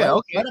 Oh yeah,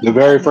 okay. The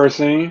very first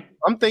scene.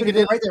 I'm thinking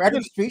right there after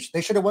the speech,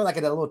 they should have went like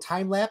a little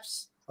time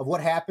lapse of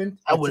what happened.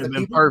 That would have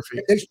been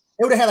perfect. They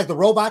would have had like the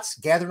robots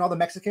gathering all the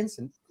Mexicans,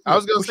 and I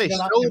was gonna say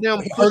show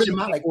them pushing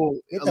them like over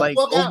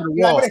the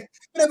wall.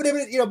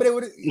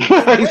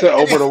 He said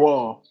over the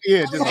wall.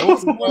 Yeah, just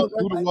over the wall,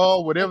 through the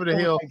wall, whatever the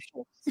hell.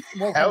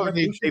 However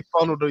they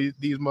funneled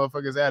these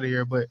motherfuckers out of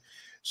here, but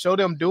show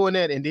them doing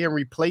that and then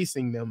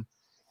replacing them,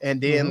 and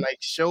then like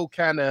show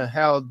kind of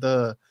how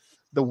the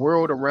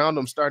world around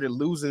them started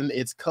losing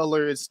its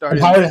color. It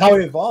started how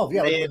it evolved.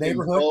 Yeah, like the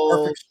neighborhood,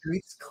 perfect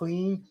streets,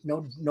 clean,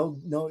 no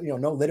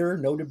litter,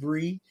 no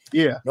debris.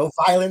 Yeah, no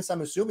violence.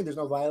 I'm assuming there's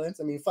no violence.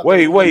 I mean,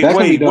 wait.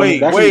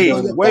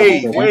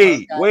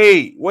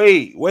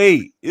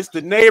 It's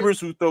the neighbors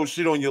who throw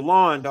shit on your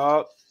lawn,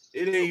 dog.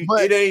 It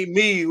ain't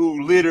me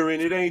who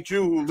littering. It ain't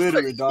you who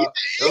littering, dog.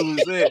 That's what I'm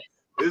saying.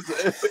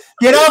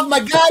 Get off my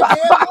goddamn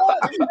lawn!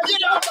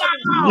 Get off my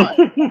lawn!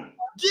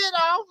 Get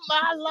off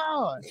my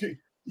lawn!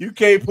 You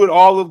can't put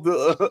all of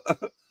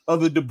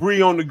the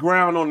debris on the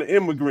ground on the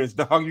immigrants,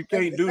 dog. You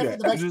can't do that.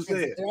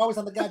 They're always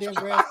on the goddamn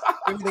grass.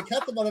 They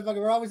cut the motherfucker.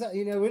 We're always,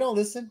 we don't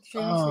listen.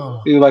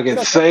 Like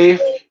it's safe.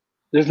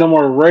 There's no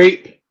more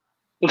rape.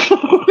 He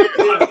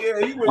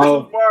went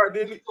too far,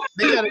 didn't he?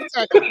 They got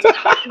attacked in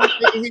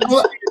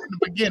the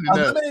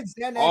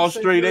beginning. All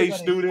straight A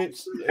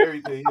students,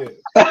 everything. Yeah.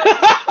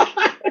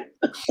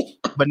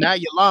 But now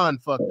your lawn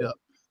fucked up.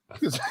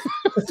 That's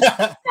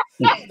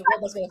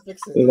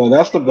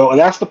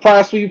the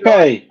price we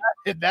pay.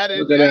 That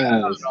is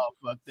all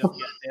fucked up.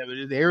 Goddamn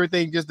it!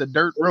 Everything just a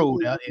dirt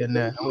road out here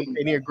now. We can't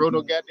even grow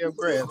no goddamn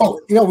grass.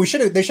 Oh, they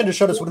should have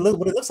showed us what it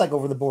looks like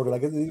over the border,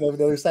 like over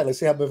the other side. Let's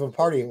see how big of a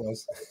party it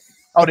was.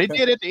 Oh, they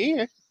did at the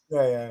end.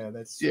 Yeah.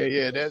 That's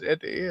that at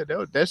the end.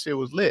 That shit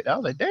was lit. I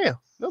was like, damn,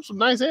 those some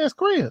nice ass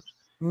cribs.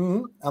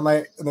 I'm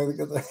like, it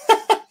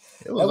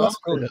was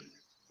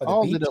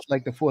all lit up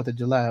like the 4th of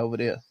July over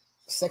there.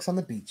 Sex on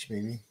the beach,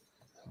 baby.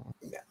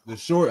 Yeah. The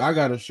short, I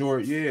got a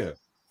short, yeah.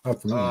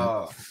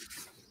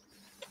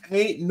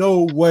 Ain't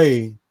no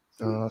way.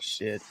 Oh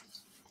shit!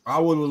 I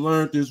would have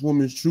learned this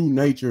woman's true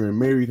nature and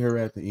married her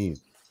at the end.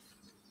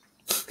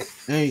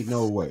 Ain't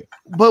no way.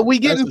 But we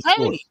getting paid.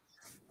 Short.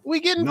 We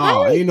getting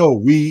paid. Ain't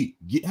no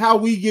how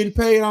we getting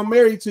paid? I'm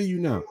married to you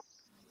now.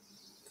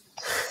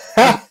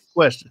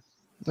 Question.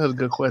 That's a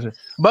good question.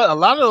 But a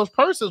lot of those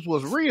purses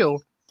was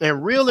real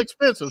and real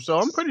expensive. So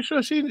I'm pretty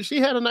sure she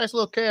had a nice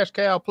little cash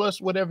cow plus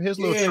whatever his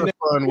little trust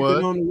fund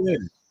was.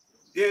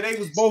 Yeah, they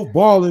was both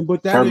balling,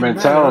 but that her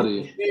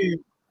mentality.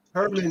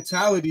 Her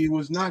mentality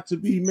was not to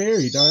be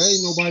married. There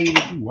ain't nobody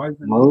to do wife.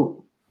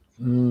 Nope.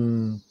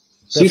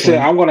 She said,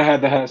 "I'm gonna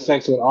have to have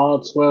sex with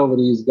all 12 of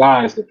these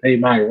guys to pay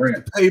my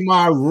rent."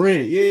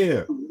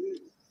 Yeah.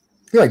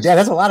 You're like, Dad,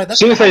 that's a lot of.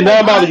 She didn't say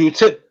nothing about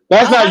the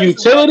That's not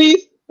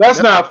utilities. That's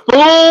not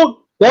food.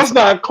 That's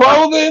not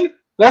clothing.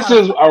 That's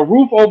just a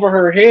roof over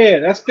her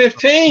head. That's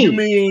 15. You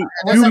mean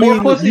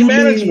pussy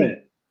management?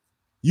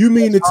 You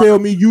mean to tell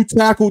me you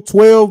tackled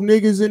 12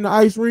 niggas in the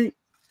ice rink?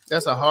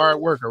 That's a hard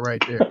worker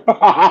right there.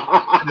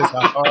 That is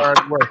a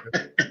hard worker.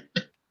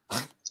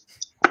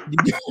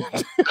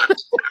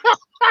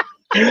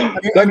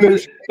 that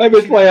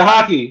bitch playing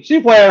hockey. She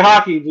playing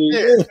hockey,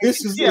 dude.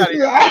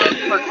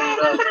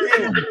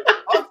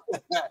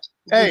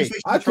 Hey,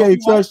 I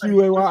can't trust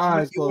you in my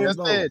eyes closed.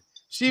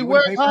 She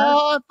worked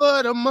hard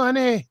for the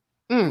money.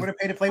 You would have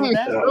paid to play with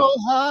that? So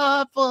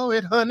hard for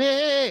it,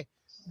 honey.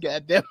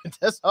 God damn it,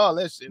 that's all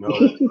that shit. No.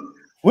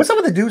 What's up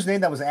with the dude's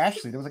name that was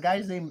Ashley? There was a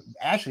guy's name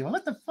Ashley.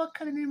 What the fuck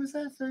kind of name is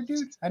that for a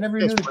dude? I never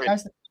knew the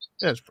guy's name.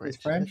 That's French.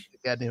 It's French.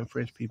 Goddamn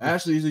French people.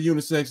 Ashley's a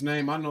unisex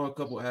name. I know a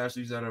couple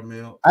Ashleys that are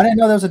male. I didn't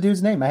know that was a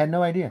dude's name. I had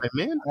no idea. Hey,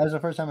 man, that was the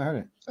first time I heard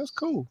it. That's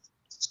cool.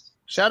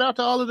 Shout out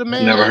to all of the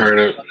men. Never heard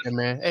it. Hey,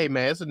 man. Hey,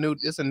 man, it's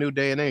a new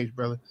day and age,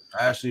 brother.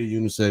 Ashley, a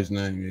unisex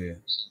name, yeah.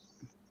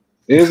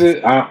 Is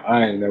it?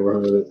 I ain't never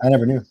heard of it. I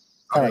never knew.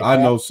 I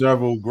know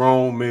several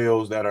grown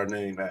males that are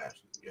named Ashley.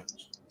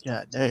 Yes.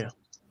 God damn.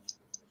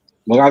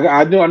 Well,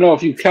 I know a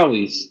few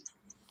Kellys.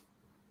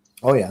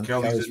 Oh yeah,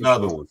 Kelly's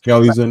another one.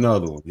 Kelly's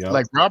another one. Yeah,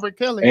 like Robert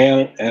Kelly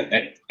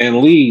and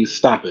Lee.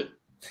 Stop it.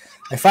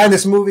 I find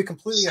this movie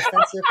completely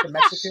offensive to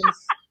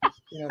Mexicans.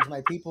 You know, to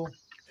my people.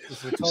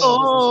 Hey,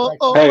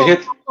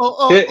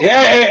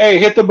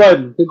 hit the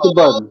button. Hit the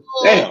button.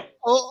 Damn.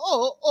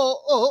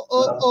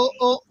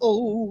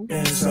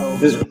 And so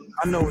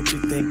I know what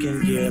you're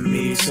thinking. Yeah,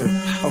 me too.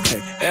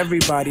 Okay,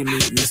 everybody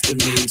meet Mr.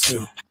 Me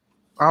Too.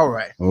 All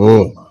right.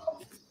 Oh.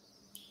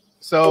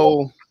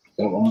 So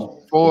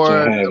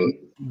for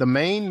the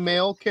main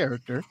male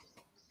character,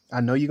 I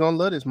know you're gonna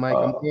love this, Mike.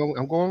 I'm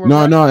going.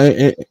 No,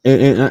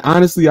 and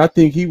honestly, I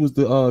think he was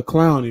the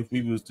clown. If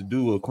he was to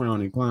do a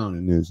crowning clown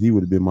in this, he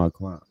would have been my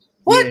clown.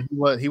 What?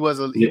 Yeah, he was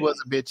a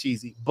bit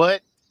cheesy,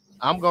 but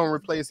I'm gonna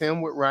replace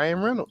him with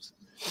Ryan Reynolds.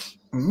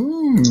 I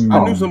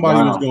knew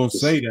somebody was gonna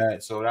say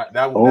that, so that's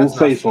not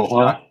faithful,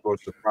 or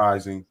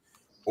surprising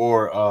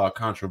or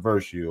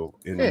controversial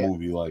in a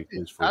movie like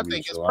this for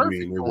me. So I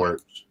mean, it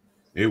works.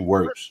 It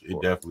works.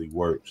 It definitely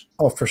works.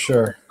 Oh, for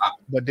sure.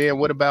 But then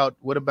what about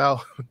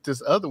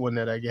this other one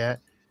that I got?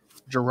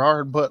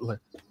 Gerard Butler.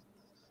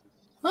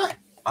 What?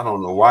 I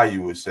don't know why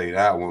you would say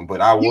that one, but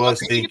I was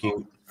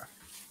thinking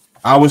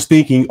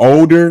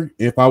older.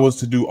 If I was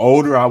to do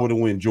older, I would have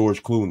went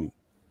George Clooney.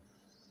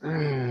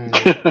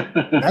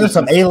 There's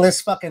some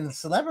A-list fucking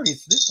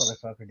celebrities. This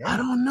motherfucker. Damn. I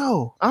don't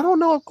know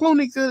if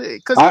Clooney could.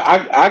 Because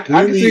I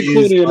can see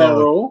Clooney in that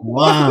role.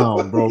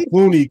 Wow, bro,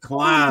 Clooney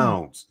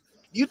clowns.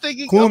 You think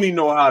Clooney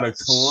know how to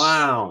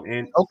clown,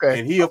 and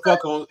he'll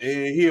fuck on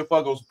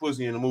some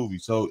pussy in the movie.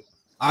 So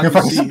I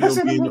can see him I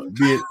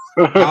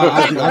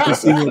can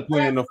see him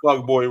playing the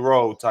fuckboy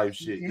role type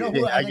shit. You know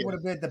who I think would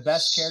have been the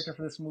best character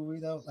for this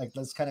movie though? Like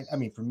let's kind of, I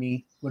mean, for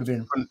me, would have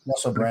been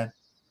Russell Brand.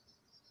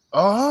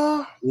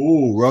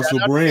 Russell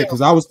Brand,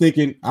 because I was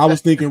thinking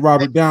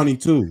Robert Downey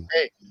too.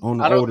 Hey, on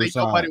the I don't older think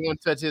side. nobody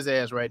want to touch his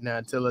ass right now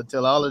until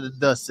all of the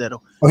dust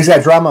settle. Oh, he's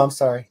got drama. I'm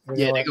sorry.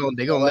 Yeah, they're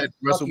gonna let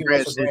Russell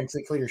Brand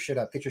clear your shit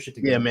up. Get your shit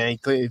together. Yeah, man,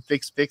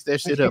 fix that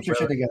shit up. Get your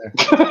shit together.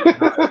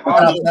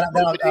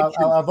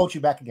 I'll vote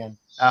you back again.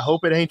 I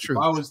hope it ain't true.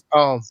 If I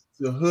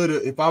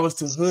was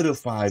to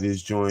hoodify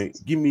this joint,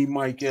 give me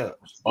Mike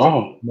Epps.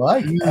 Oh,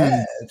 Mike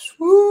Epps.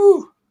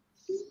 Woo!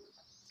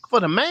 For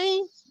the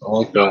main.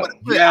 Okay.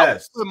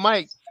 Yes. Put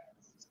Mike.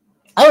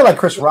 I would like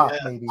Chris Rock.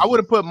 Maybe I would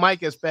have put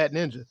Mike as Fat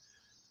Ninja.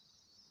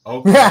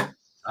 Okay.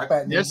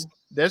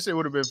 That shit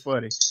would have been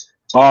funny.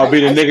 Oh,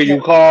 be the nigga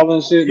you call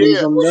and shit.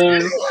 Yeah.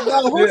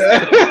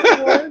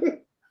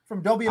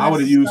 From WMS I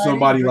would have used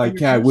somebody like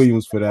Cat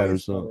Williams for that or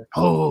something.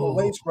 Oh,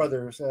 Waits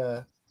Brothers.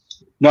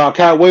 No,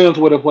 Cat Williams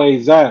would have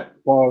played Zach,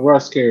 Paul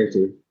Russ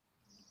character.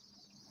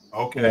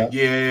 Okay,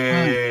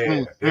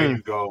 yeah.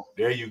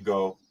 There you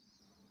go.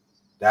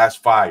 That's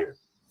fire.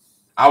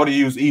 I would have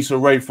used Issa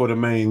Rae for the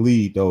main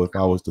lead though if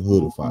I was to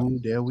hoodify. Ooh,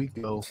 there we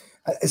go.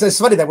 It's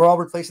funny that we're all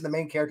replacing the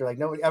main character. Like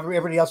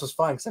everybody else was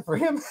fine except for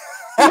him.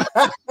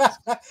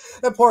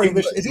 That poor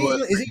English. Is he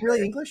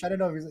really English? I don't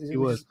know. He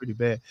was pretty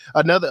bad.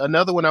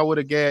 Another one I would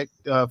have gagged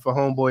for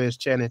Homeboy is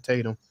Channing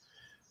Tatum.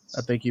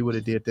 I think he would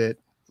have did that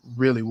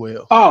really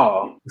well.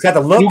 Oh, he's got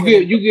the look.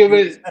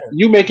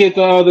 You make it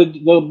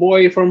the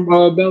boy from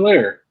Bel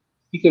Air.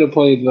 He could have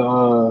played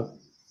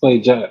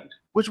Jack.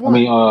 Which one? I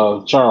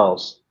mean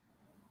Charles.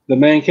 The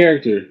main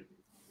character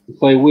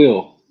play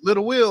Will.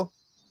 Little Will.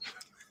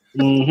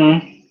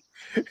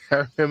 Mm-hmm.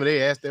 I remember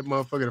they asked that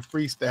motherfucker to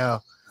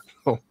freestyle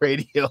on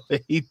radio.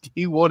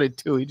 He wanted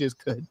to, he just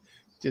couldn't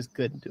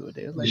do it.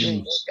 They was like,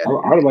 hey, I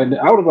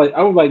would like,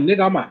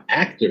 nigga, I'm an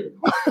actor.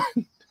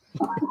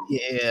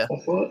 Yeah.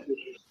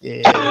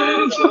 Yeah.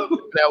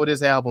 That with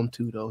his album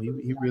too, though.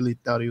 He really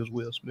thought he was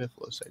Will Smith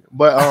for a second.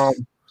 But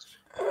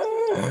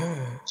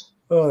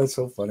oh, that's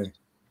so funny.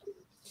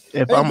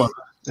 If I'm a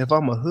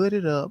hood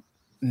it up.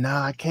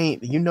 Nah, I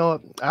can't. You know,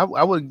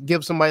 I would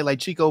give somebody like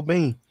Chico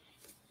Bean.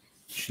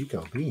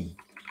 Chico Bean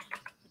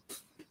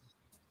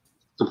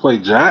to play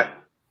Jack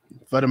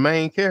for the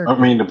main character. I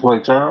mean, to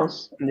play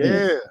Charles.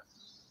 Yeah,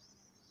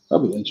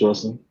 that'd be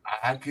interesting.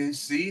 I can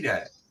see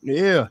that.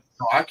 Yeah,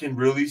 I can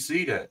really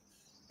see that,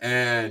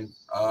 and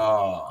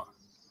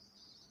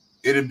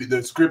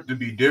the script to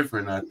be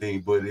different, I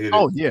think, but it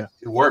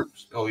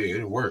works. Oh yeah,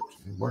 it works.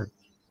 It works.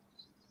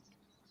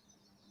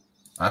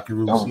 I can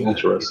really see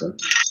interesting.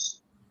 That.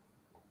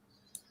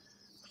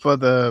 For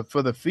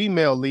the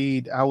female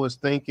lead, I was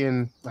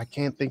thinking, I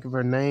can't think of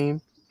her name.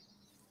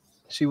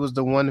 She was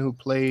the one who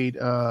played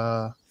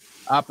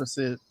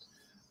opposite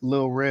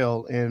Lil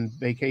Rel in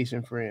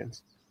Vacation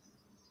Friends.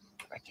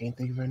 I can't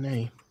think of her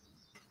name.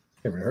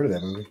 Never heard of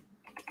that movie.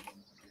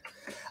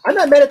 I'm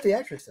not mad at the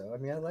actress though. I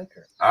mean, I like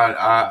her.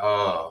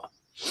 I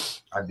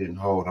didn't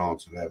hold on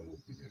to that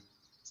movie.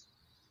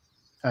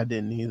 I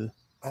didn't either.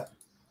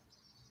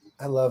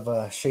 I love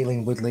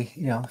Shailene Woodley,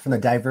 you know, from the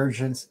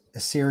Divergence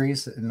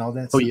series and all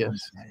that. Oh, stuff.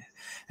 yes.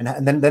 And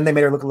then they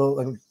made her look a little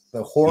like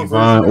the horror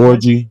Divine version.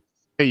 Orgy.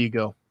 There you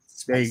go.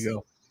 There you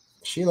go.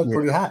 She looked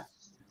pretty hot.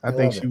 I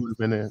think she would have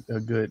been a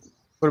good.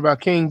 What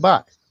about King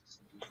Bach?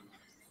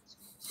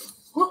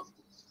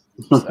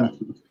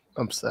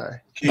 I'm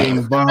sorry.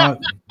 King Bach.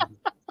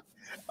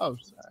 I'm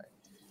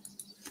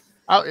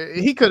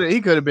sorry. He could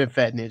have been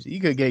Fat Ninja. You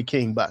could have gave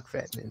King Bach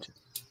Fat Ninja.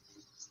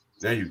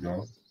 There you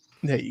go.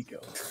 There you go.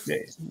 Yeah,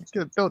 you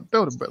could throw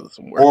the brother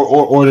some work.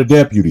 Or the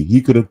deputy.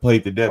 He could have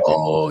played the deputy.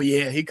 Oh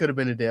yeah, he could have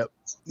been a dep.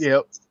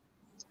 Yep.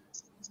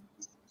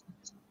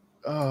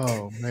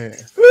 Oh man.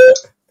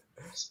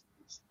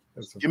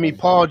 Give me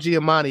Paul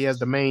Giamatti as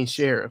the main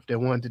sheriff that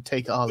wanted to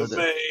take all of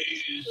them.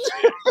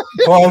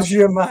 Paul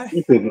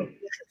Giamatti.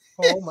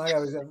 Oh my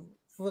God.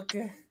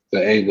 Okay.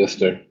 The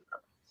A-lister.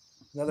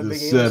 Another The big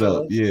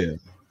setup, yeah.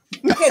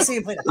 You can't see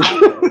him play the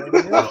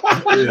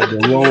Yeah,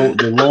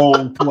 the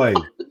long play.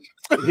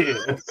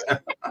 Yeah.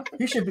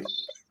 He should be.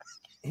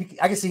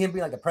 I can see him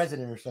being like the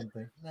president or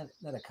something, not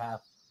a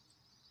cop.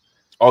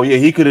 Oh yeah,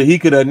 he could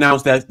have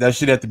announced that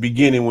shit at the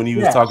beginning when he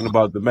was talking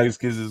about the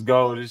Mexicans is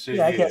gold and shit.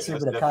 Yeah, I can't see him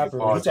being a cop.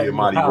 Paul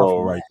Giamatti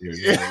role right there.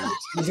 Yeah.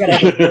 He's got to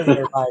have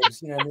billionaire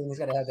vibes. You know what I mean? He's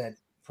got to have that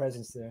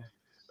presence there.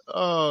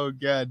 Oh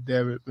God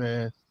damn it,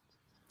 man.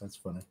 That's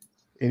funny.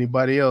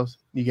 Anybody else?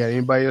 You got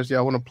anybody else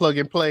y'all want to plug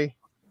and play?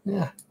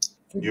 Yeah.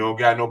 You don't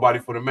got nobody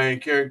for the main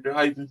character,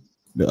 hyping?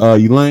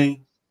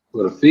 Elaine.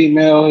 With a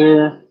female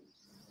here.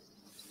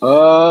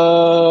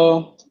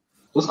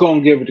 Let's go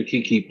and give it to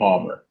Keke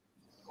Palmer.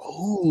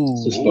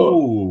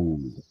 Ooh.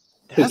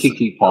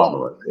 Keke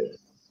Palmer right there.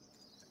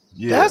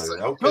 Yeah, that's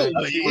okay.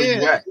 I see where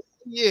you at.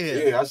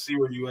 Yeah, I see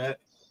where you at.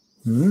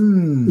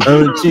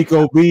 Her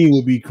Chico Bean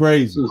would be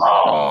crazy.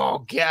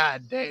 Oh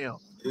God damn.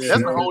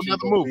 That's a whole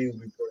nother movie.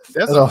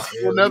 That's a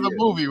whole nother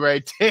movie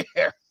right there.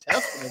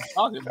 That's what I'm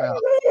talking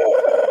about.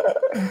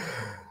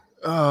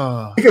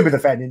 Oh, He could be the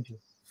Fat Ninja.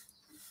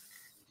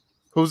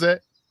 Who's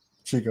that?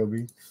 Chico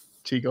B.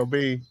 Chico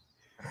B.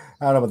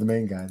 I don't know about the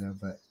main guy though,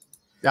 but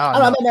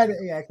I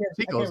can't.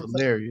 Chico's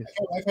hilarious.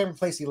 I can't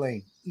replace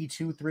Elaine.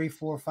 E2, 3,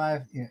 4,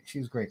 5. Yeah, she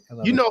was great. I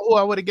love You her. know who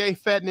I would have gave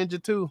Fat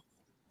Ninja to?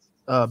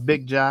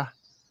 Big Jai.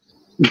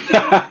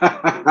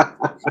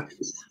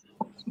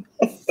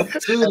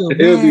 It'll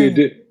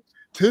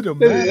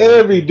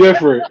be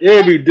different.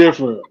 It'll be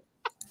different.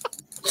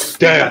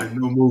 Damn, a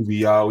new movie,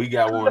 y'all. We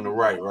got one to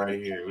write right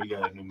here. We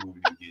got a new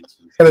movie to get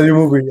to. A new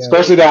movie, yeah.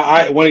 Especially that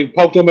eye when he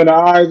poked him in the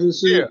eyes and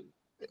shit.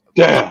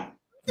 Yeah.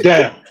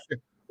 Damn.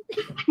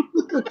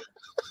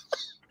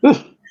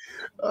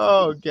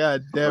 Oh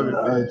God damn it,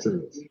 man.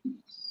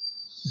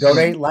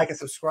 Donate, like, and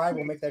subscribe.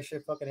 We'll make that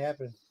shit fucking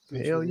happen.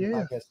 Hell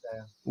yeah.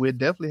 We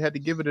definitely had to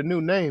give it a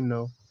new name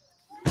though.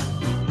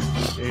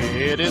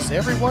 It is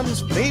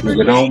everyone's favorite.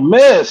 You don't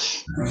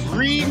miss.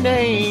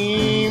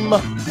 Rename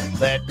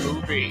that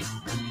movie.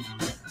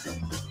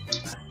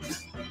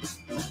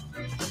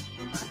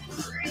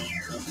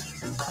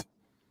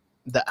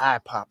 The Eye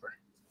Popper.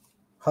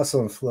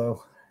 Hustle and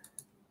Flow.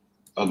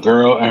 A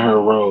Girl and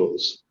Her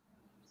Rose.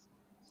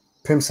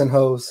 Pimps and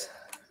Hoes.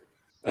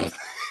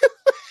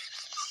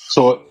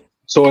 Toy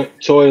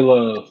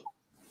Love.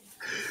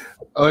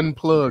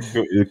 Unplugged.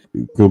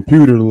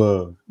 Computer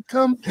Love.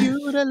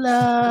 Computer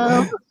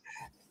Love.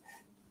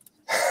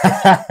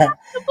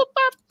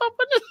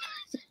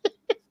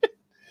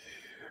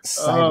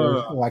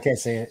 Cyber. I can't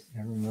say it.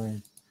 Never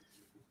mind.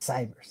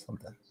 Cyber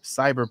something.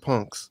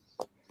 Cyberpunks.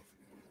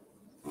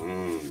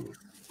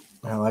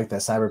 I like that.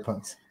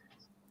 Cyberpunks.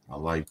 I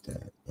like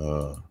that.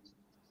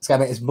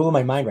 It's blowing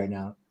my mind right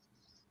now.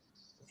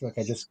 I feel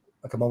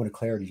like a moment of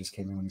clarity just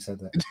came in when you said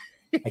that.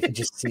 I could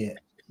just see it.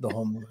 The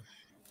whole movie.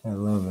 I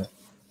love it.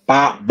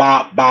 Bop,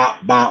 bop,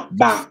 bop, bop,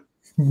 bop.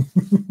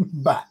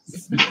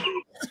 Bots.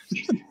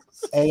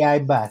 AI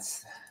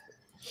bots.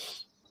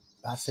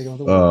 Bots taking over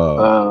the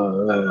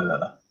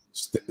world.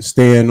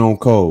 Staying on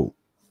code.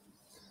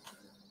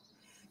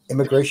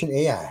 Immigration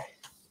AI.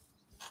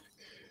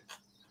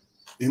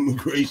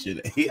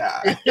 Immigration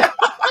AI.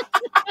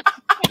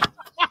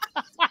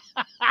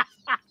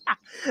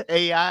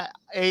 AI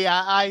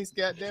ice,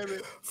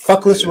 goddammit.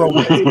 Fuckless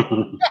robot.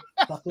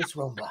 Fuckless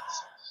robot.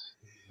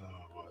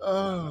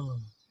 Oh,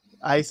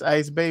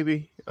 ice,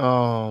 baby.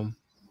 The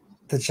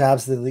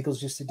jobs the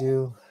illegals used to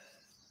do.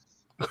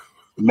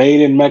 Made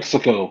in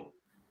Mexico.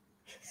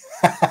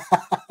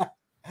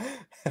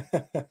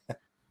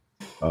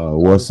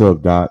 What's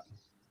up, Doc?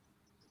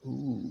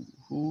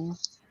 Who?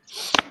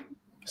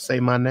 Say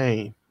my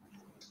name.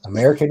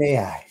 American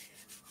AI.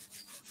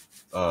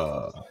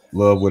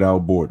 Love Without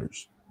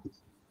Borders.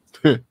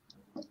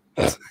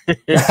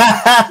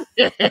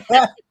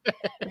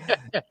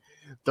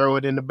 Throw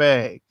it in the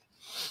bag.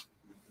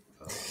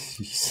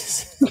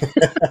 Jesus.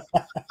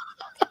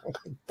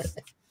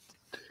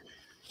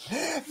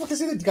 Look,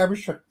 see the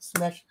garbage truck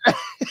smash.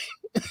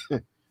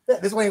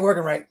 This one ain't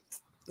working right.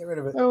 Get rid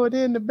of it. Throw it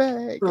in the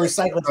bag.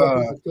 Recycle it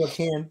to a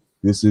can.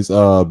 This is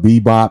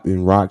Bebop and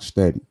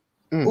Rocksteady.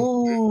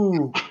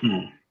 Ooh.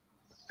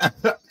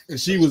 And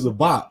she was a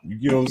bop.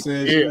 You know what I'm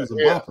saying? She was a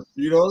bopper.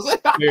 You know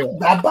what I'm saying?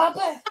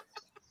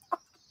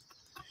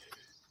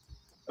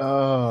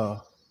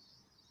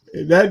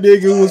 And that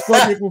nigga was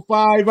fucking for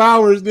 5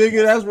 hours,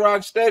 nigga. That's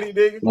Rocksteady,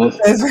 nigga.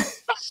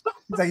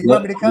 Like, you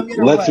want me to come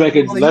here? Let's make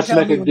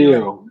a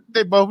deal.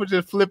 They both were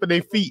just flipping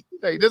their feet.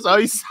 Like, that's all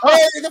you saw.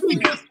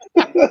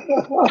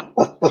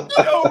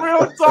 Yo,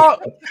 real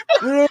talk,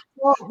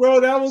 bro.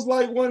 That was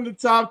like one of the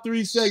top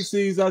 3 sex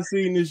scenes I've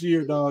seen this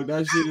year, dog.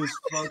 That shit is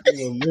fucking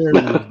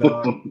hilarious,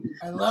 dog.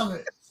 I love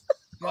it.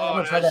 I'm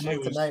gonna try that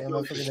night tonight. I'm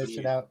gonna figure that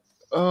shit out.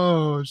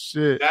 Oh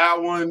shit! That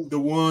one, the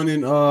one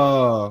in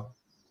I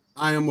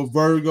Am a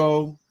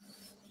Virgo.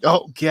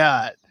 Oh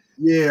god.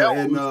 Yeah,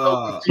 and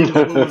that shit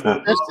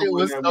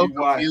was so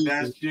confusing.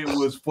 That shit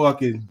was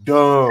fucking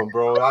dumb,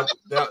 bro.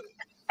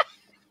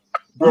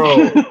 Bro.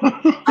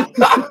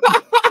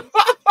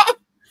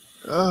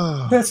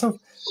 That's so.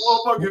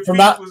 Motherfucking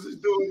people was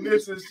just doing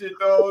this and shit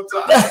the whole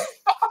time.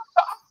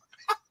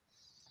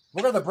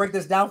 We're gonna break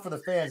this down for the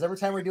fans. Every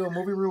time we do a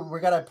movie review, we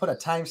gotta put a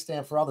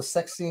timestamp for all the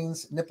sex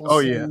scenes, nipple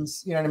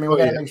scenes. You know what I mean? We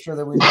gotta make sure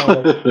that we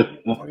know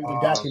we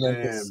can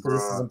document this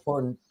because this is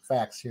important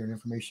facts here and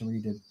information we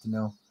need to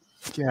know.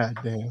 God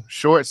damn.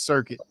 Short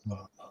circuit.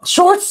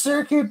 Short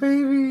Circuit,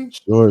 baby.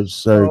 Short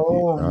Circuit.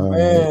 Oh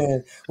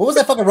man. What was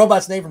that fucking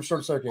robot's name from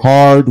Short Circuit?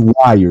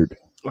 Hardwired.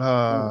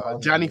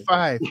 Johnny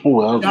Five.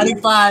 Johnny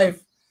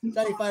Five.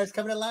 Johnny Five's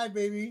coming alive,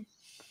 baby.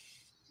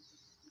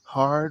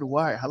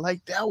 Hardwired. I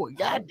like that one.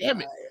 God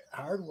damn it.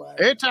 Hardwired.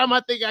 Every time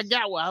I think I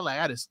got one, I'm like,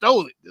 I just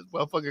stole it. This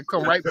motherfucker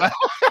come right by.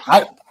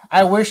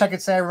 I wish I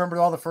could say I remembered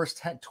all the first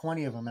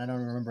 20 of them. I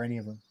don't remember any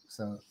of them.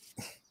 So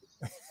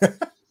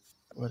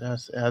what I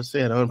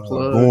said,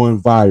 unplugged.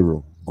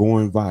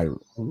 Going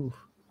viral. Ooh.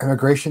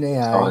 Immigration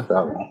AI.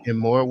 In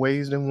more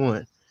ways than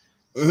one.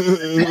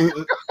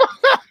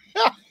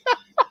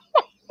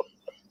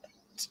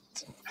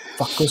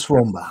 Fuckless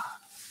Roomba.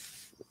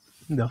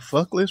 The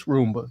fuckless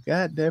Roomba.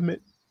 God damn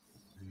it.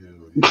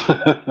 I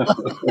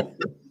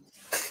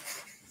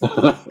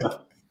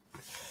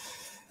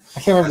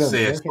can't remember. That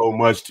said so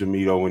much to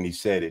me though when he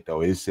said it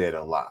though. It said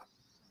a lot.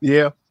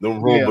 Yeah.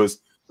 Them Roombas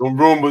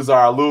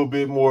are a little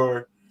bit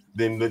more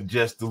than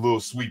just the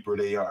little sweeper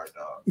they are,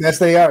 dog. Yes,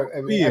 they are.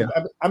 I mean,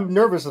 I'm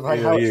nervous of how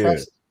it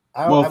tracks.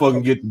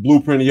 Motherfucking get the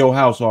blueprint of your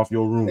house off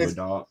your Roomba,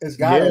 dog. It's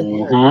got it.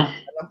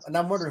 And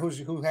I'm wondering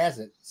who has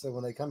it. So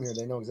when they come here,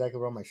 they know exactly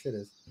where all my shit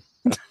is.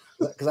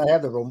 Because I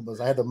have the Roombas.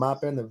 I had the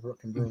mop and the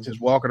broom. Just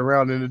walking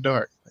around in the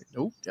dark. Like,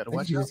 nope, gotta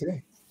watch out.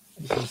 Today.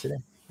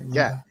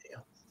 Yeah.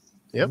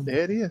 Yep,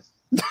 there it is.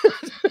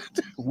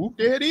 Whoop,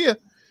 there it is.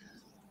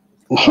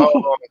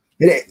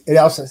 It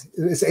also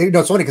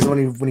it's funny because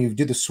when you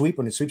do the sweep,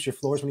 when it sweeps your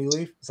floors when you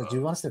leave, it's like, do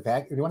you want us to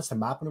do you want us to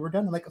mop when we're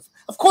done? I'm like,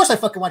 of course I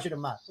fucking want you to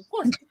mop. Of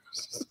course.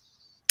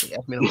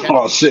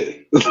 Oh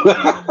shit. look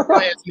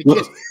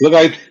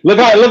how you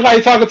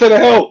talking to the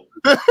help.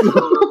 Hey,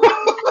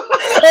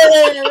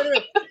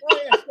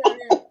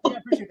 I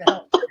appreciate the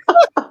help.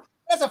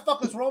 That's a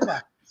fuckless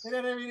robot. Get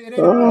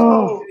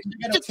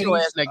your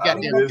ass in that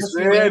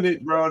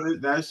goddamn. Bro,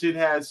 that shit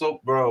had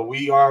bro.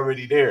 We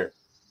already there.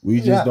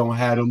 We just don't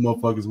have them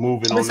motherfuckers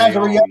moving on their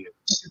own.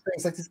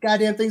 Things like this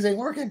goddamn things ain't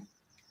working.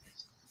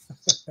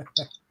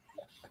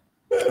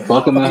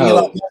 Fucking the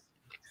hell.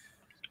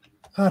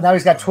 Oh, now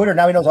he's got Twitter.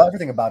 Now he knows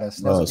everything about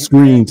us.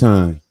 Screen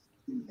time.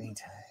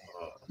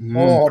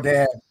 Oh,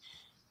 damn.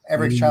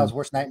 Every child's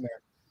worst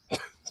nightmare.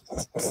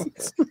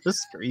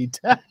 Screen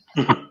time.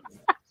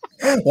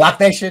 Lock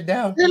that shit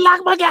down. You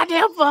lock my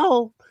goddamn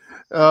phone.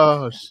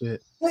 Oh,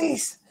 shit.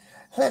 Please,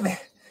 let me.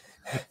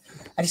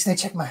 I just need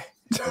to check my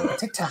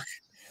TikTok,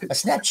 my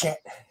Snapchat.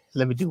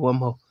 Let me do one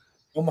more.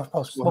 One more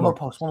post. One more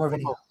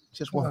video.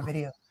 Just one more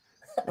video.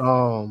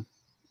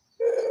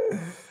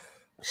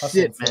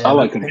 Shit, man. I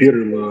like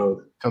Computer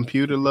Love.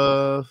 Computer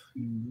Love.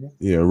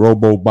 Yeah,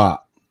 RoboBot.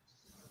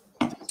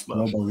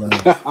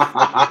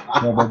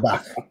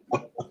 RoboBot.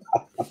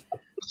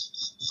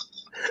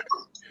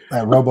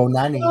 Robo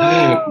 90.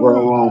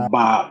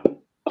 RoboBot.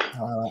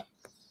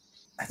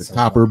 The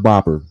Copper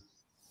Bopper.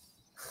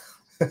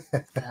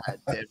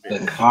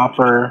 The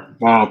Copper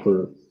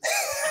Bopper.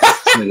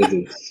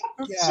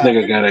 This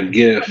nigga got a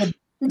gift.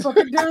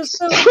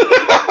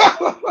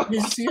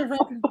 You see her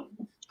fucking?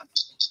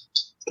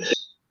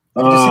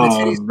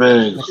 Oh,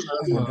 man.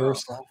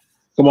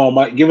 Come on,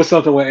 Mike. Give us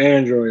something with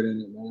Android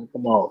in it, man.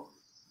 Come on.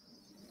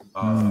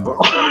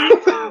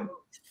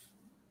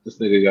 This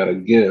nigga got a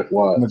gift.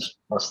 Watch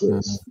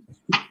this.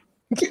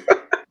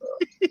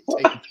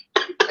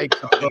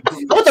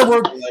 What the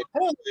word? I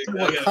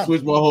gotta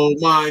switch my whole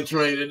mind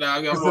training now.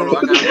 I got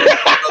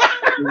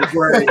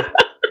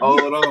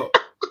hold on.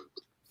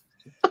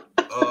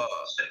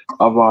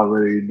 I'm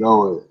already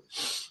know it.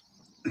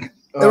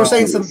 They were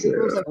saying some.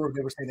 What was that word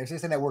they were saying? They were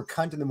saying that word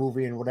 "cunt" in the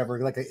movie and whatever.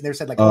 Like they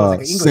said, like, like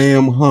an English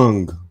Sam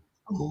Hung.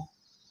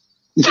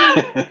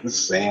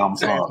 Samsung.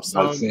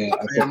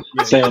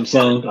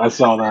 I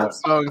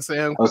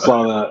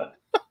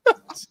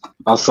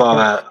saw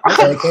that.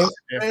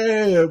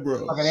 Yeah,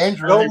 bro.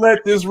 Don't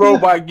let this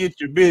robot get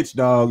your bitch,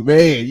 dog.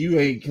 Man, you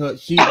ain't cut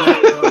shit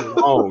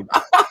long.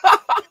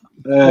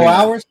 4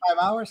 hours, 5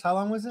 hours. How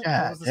long was it?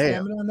 What was the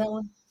stamina on that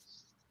one?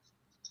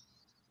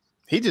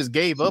 He just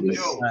gave up his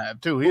time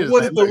too.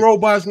 What did the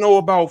robots know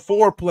about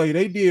foreplay?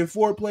 They did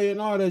foreplay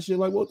and all that shit.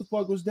 Like, what the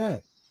fuck was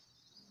that?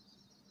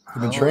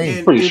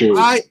 If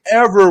I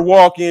ever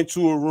walk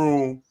into a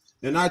room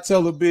and I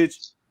tell a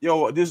bitch,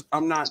 yo, this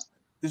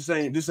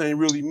ain't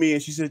really me,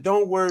 and she said,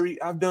 don't worry,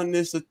 I've done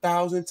this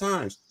 1,000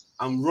 times.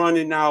 I'm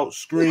running out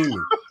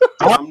screaming.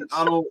 I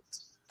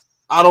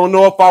don't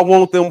know if I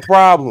want them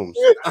problems.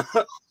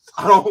 I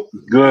don't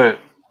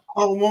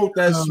want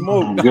that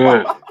smoke.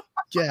 Good.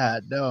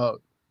 God,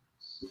 dog.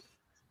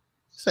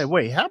 Say,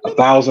 wait, how many?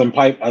 1,000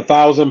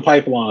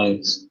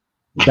 pipelines.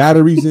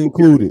 Batteries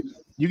included.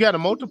 You got to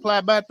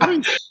multiply by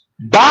 3.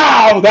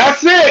 Wow,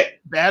 that's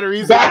it.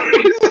 Batteries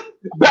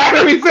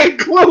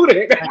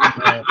included.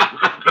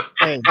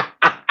 Hey,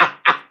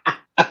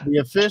 the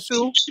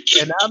official,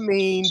 and I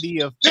mean the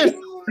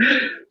official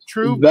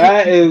TruVue.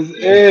 That is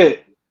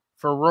it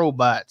for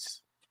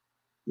robots.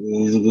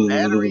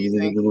 Batteries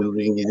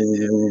included.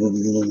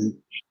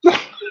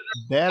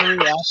 Battery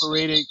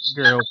operated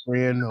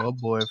girlfriend or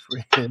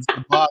boyfriend. It's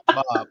the Bob.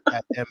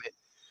 God damn it.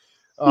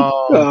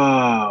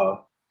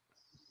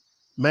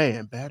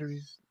 Man,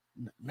 batteries.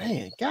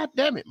 Man, god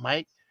damn it,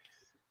 Mike.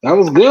 That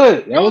was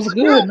good. That was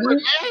good, man.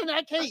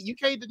 You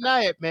can't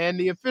deny it, man.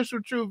 The official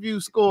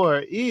TruVue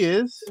score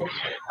is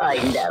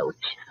find out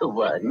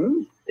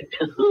 1,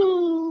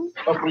 2,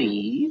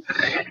 3.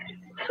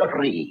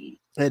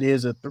 It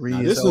is a 3.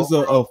 Now, this is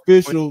an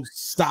official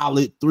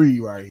solid 3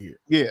 right here.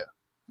 Yeah.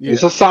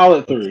 It's a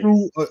solid 3.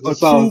 A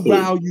true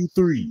value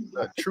 3.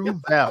 A true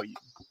value.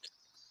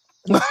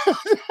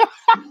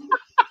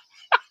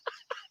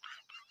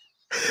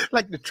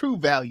 Like the true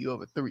value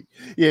of a 3.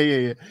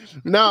 Yeah.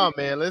 No,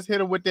 man, let's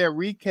hit him with that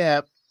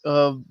recap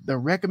of the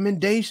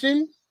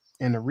recommendation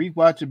and the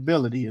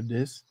rewatchability of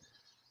this.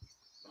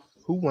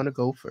 Who want to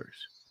go first?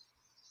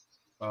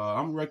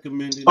 I'm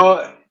recommending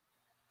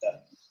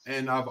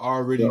and I've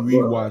already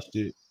rewatched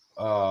it.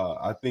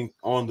 I think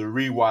on the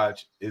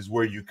rewatch is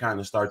where you kind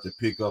of start to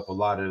pick up a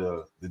lot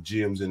of the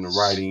gems in the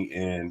writing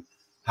and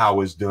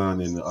how it's done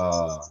in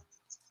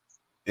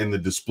the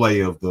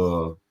display of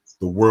the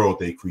world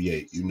they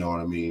create. You know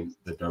what I mean?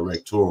 The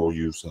directorial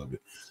use of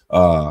it.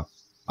 I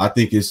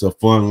think it's a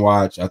fun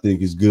watch. I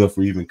think it's good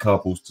for even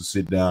couples to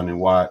sit down and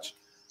watch.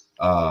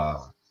 Yeah,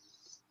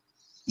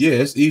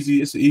 it's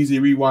easy. It's an easy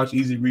rewatch,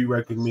 easy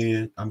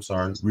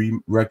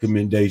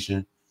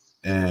recommendation,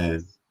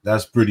 and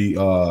that's pretty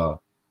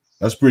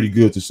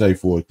good to say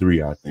for a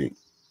 3, I think.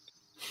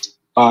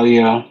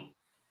 Yeah.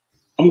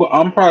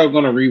 I'm probably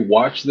gonna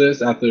rewatch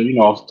this after I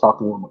was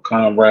talking with my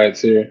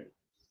comrades here.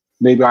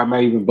 Maybe I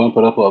may even bump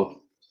it up a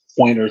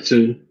point or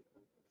 2,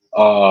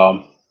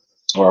 or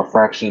a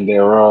fraction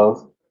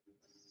thereof.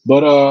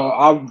 But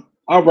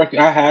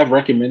I have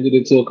recommended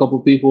it to a couple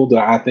people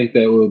that I think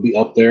that would be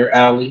up their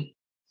alley.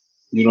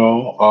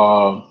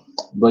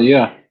 But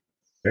yeah.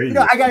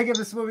 I gotta give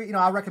this movie.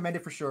 I recommend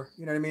it for sure.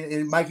 You know what I mean?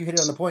 And Mike, you hit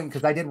it on the point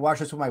because I did watch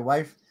this with my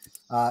wife,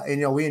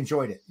 and we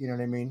enjoyed it. You know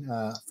what I mean?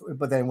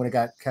 But then when it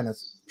got kind of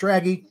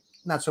draggy,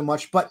 not so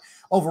much. But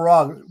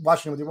overall,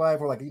 watching it with your wife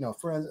or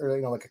friends or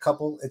like a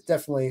couple, it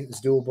definitely is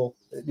doable.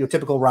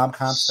 Typical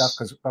rom-com stuff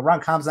because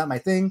rom-com's not my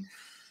thing.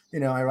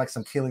 I like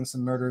some killing,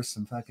 some murders,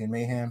 some fucking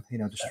mayhem.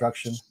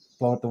 Destruction,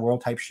 blowing up the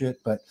world type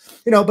shit. But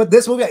but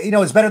this movie,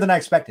 it's better than I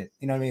expected.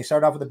 You know what I mean? It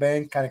started off with a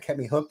bang, kind of kept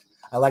me hooked.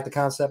 I like the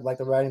concept, like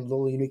the writing,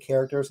 little unique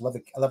characters. I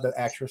love the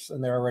actress in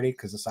there already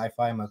because the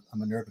sci-fi. I'm a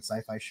nerd with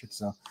sci-fi shit,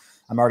 so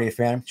I'm already a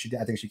fan.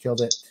 I think she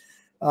killed it.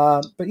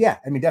 But yeah,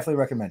 definitely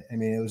recommend it.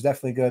 It was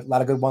definitely good. A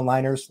lot of good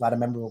one-liners, a lot of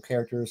memorable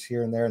characters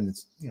here and there, and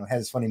it's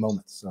has its funny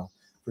moments. So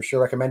for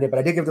sure, recommend it. But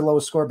I did give the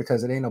lowest score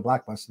because it ain't no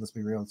blockbuster. Let's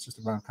be real; it's just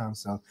a rom-com.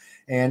 So,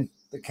 and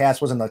the cast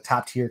wasn't a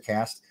top-tier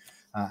cast,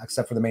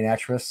 except for the main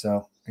actress.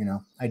 So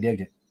I digged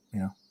it.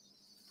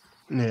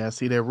 Yeah, I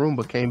see that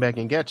Roomba came back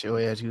and got your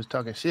ass. He was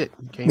talking shit.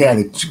 Yeah,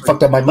 they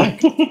fucked up my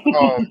mic.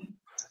 No,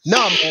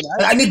 man.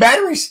 I need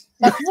batteries.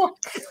 Batteries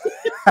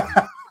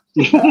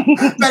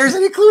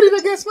are included, I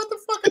guess. What the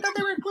fuck? I thought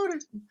they were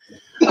included.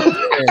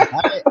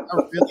 I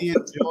really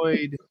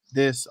enjoyed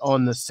this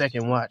on the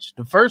second watch.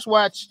 The first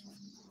watch,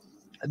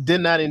 I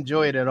did not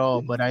enjoy it at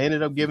all, but I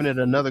ended up giving it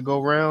another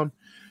go round.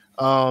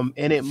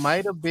 And it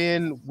might have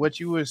been what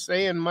you were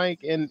saying,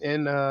 Mike, and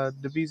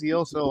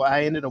TruVueSocial.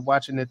 I ended up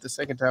watching it the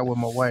second time with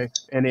my wife,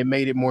 and it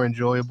made it more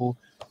enjoyable.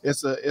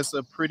 It's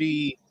a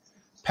pretty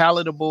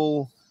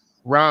palatable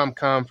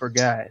rom-com for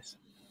guys,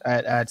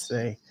 I'd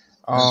say.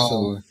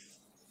 Absolutely.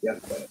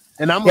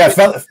 And I'm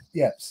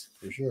yes,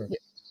 for sure.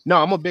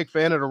 No, I'm a big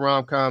fan of the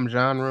rom-com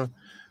genre,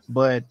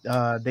 but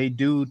they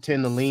do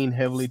tend to lean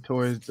heavily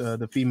towards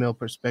the female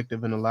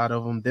perspective in a lot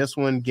of them. This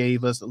one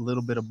gave us a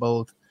little bit of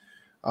both.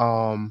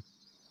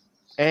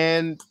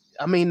 And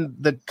I mean,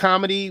 the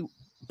comedy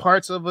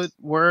parts of it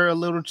were a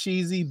little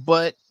cheesy,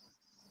 but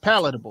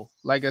palatable.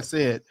 Like I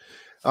said,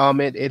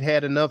 it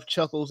had enough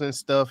chuckles and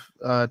stuff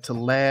to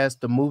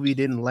last. The movie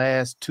didn't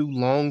last too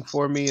long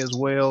for me as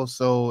well,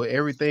 so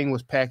everything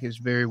was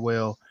packaged very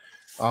well.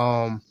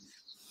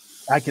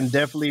 I can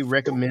definitely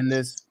recommend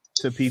this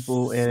to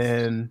people,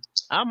 and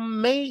I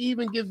may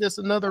even give this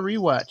another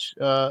rewatch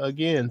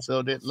again.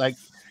 So that, like,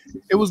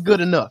 it was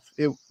good enough.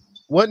 It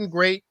wasn't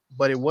great,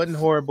 but it wasn't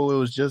horrible. It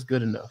was just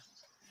good enough.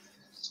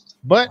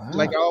 But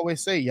like I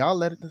always say, y'all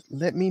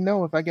let me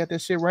know if I got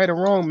this shit right or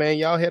wrong, man.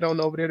 Y'all head on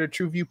over there to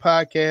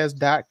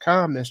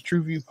TruVuePodcast.com. That's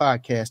TruVue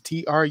Podcast,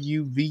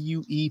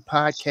 TruVue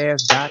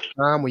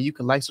Podcast.com, where you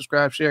can like,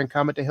 subscribe, share, and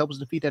comment to help us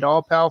defeat that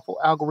all-powerful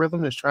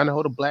algorithm that's trying to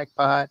hold a black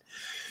pod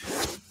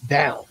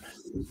down.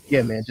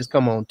 Yeah, man, just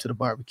come on to the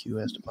barbecue,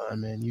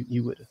 Esteban, man.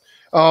 You with us.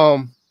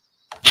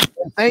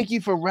 Thank you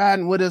for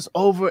riding with us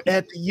over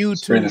at the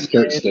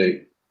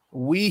YouTube.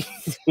 We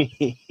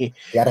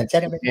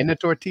and the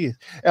tortillas.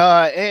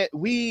 And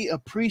we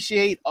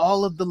appreciate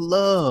all of the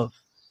love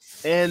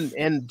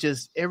and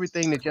just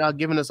everything that y'all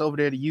giving us over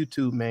there to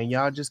YouTube, man.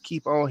 Y'all just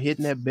keep on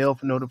hitting that bell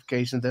for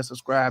notifications, that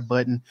subscribe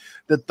button,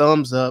 the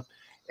thumbs up,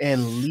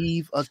 and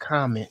leave a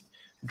comment.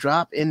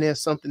 Drop in there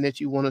something that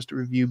you want us to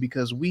review,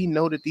 because we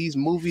know that these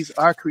movies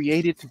are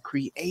created to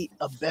create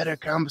a better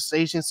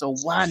conversation. So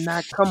why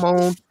not come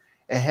on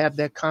and have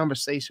that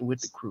conversation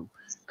with the crew?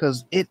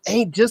 Because it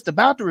ain't just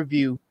about the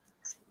review,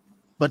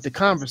 but the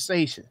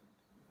conversation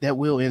that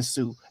will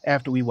ensue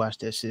after we watch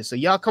that shit. So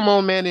y'all come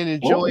on, man, and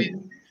enjoy it.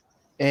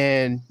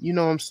 And you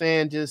know what I'm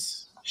saying?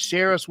 Just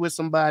share us with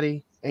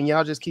somebody, and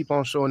y'all just keep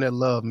on showing that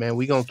love, man.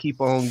 We gonna keep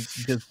on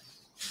just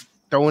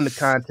throwing the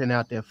content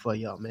out there for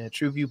y'all, man.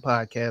 TruVue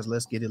Podcast.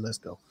 Let's get it. Let's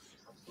go.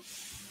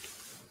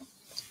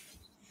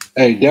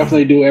 Hey,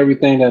 definitely do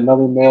everything that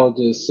another male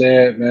just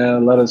said,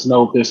 man. Let us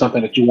know if there's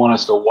something that you want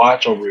us to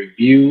watch or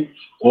review,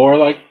 or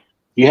like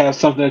you have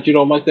something that you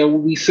don't like that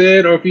what we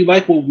said, or if you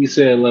like what we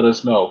said, let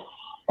us know.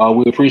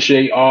 We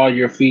appreciate all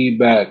your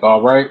feedback.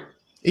 All right,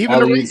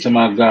 even to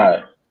my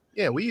guy.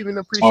 Yeah, we even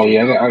appreciate.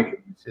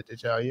 Shit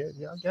that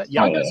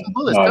y'all got some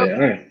bullets.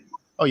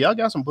 Y'all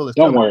got some bullets.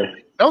 Don't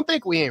worry. Don't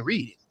think we ain't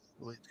read it,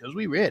 because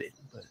we read it.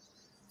 But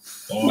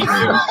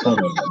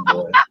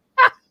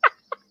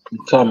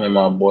tell me,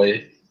 my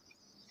boy.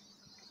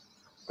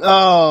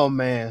 Oh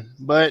man,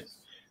 but.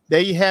 There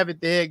you have it.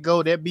 There it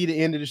go. That be the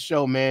end of the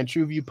show, man.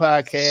 TruVue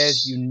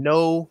Podcast. You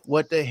know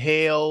what the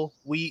hell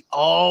we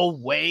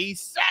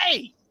always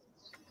say.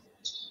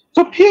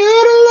 Computer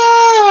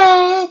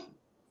love.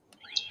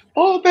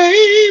 Oh,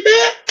 baby.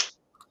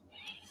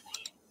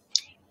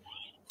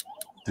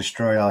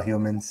 Destroy all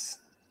humans.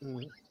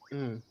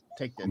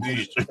 Take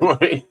that.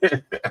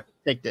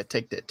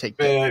 Take that.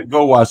 Man,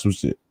 go watch some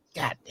shit.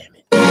 God damn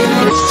it.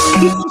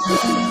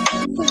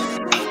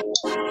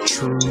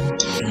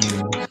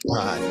 TruVue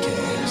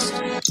Podcast.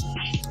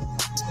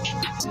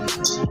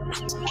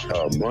 A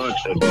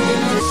bunch of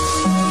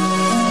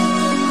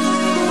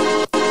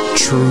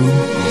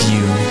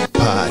TruVue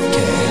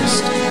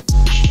Podcast.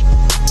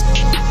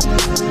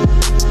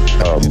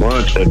 A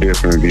bunch of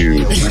different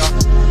views.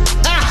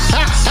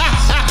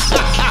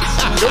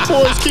 Your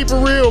boys keep it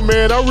real,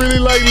 man. I really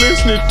like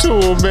listening to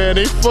them, man.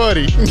 They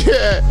funny.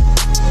 Yeah.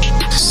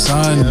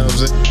 Son. You know what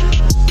I'm saying?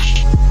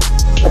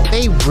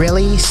 They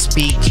really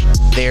speak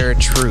their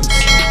truth.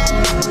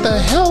 What the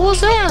hell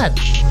was that?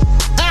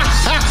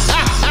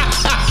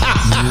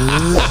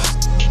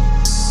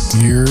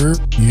 You're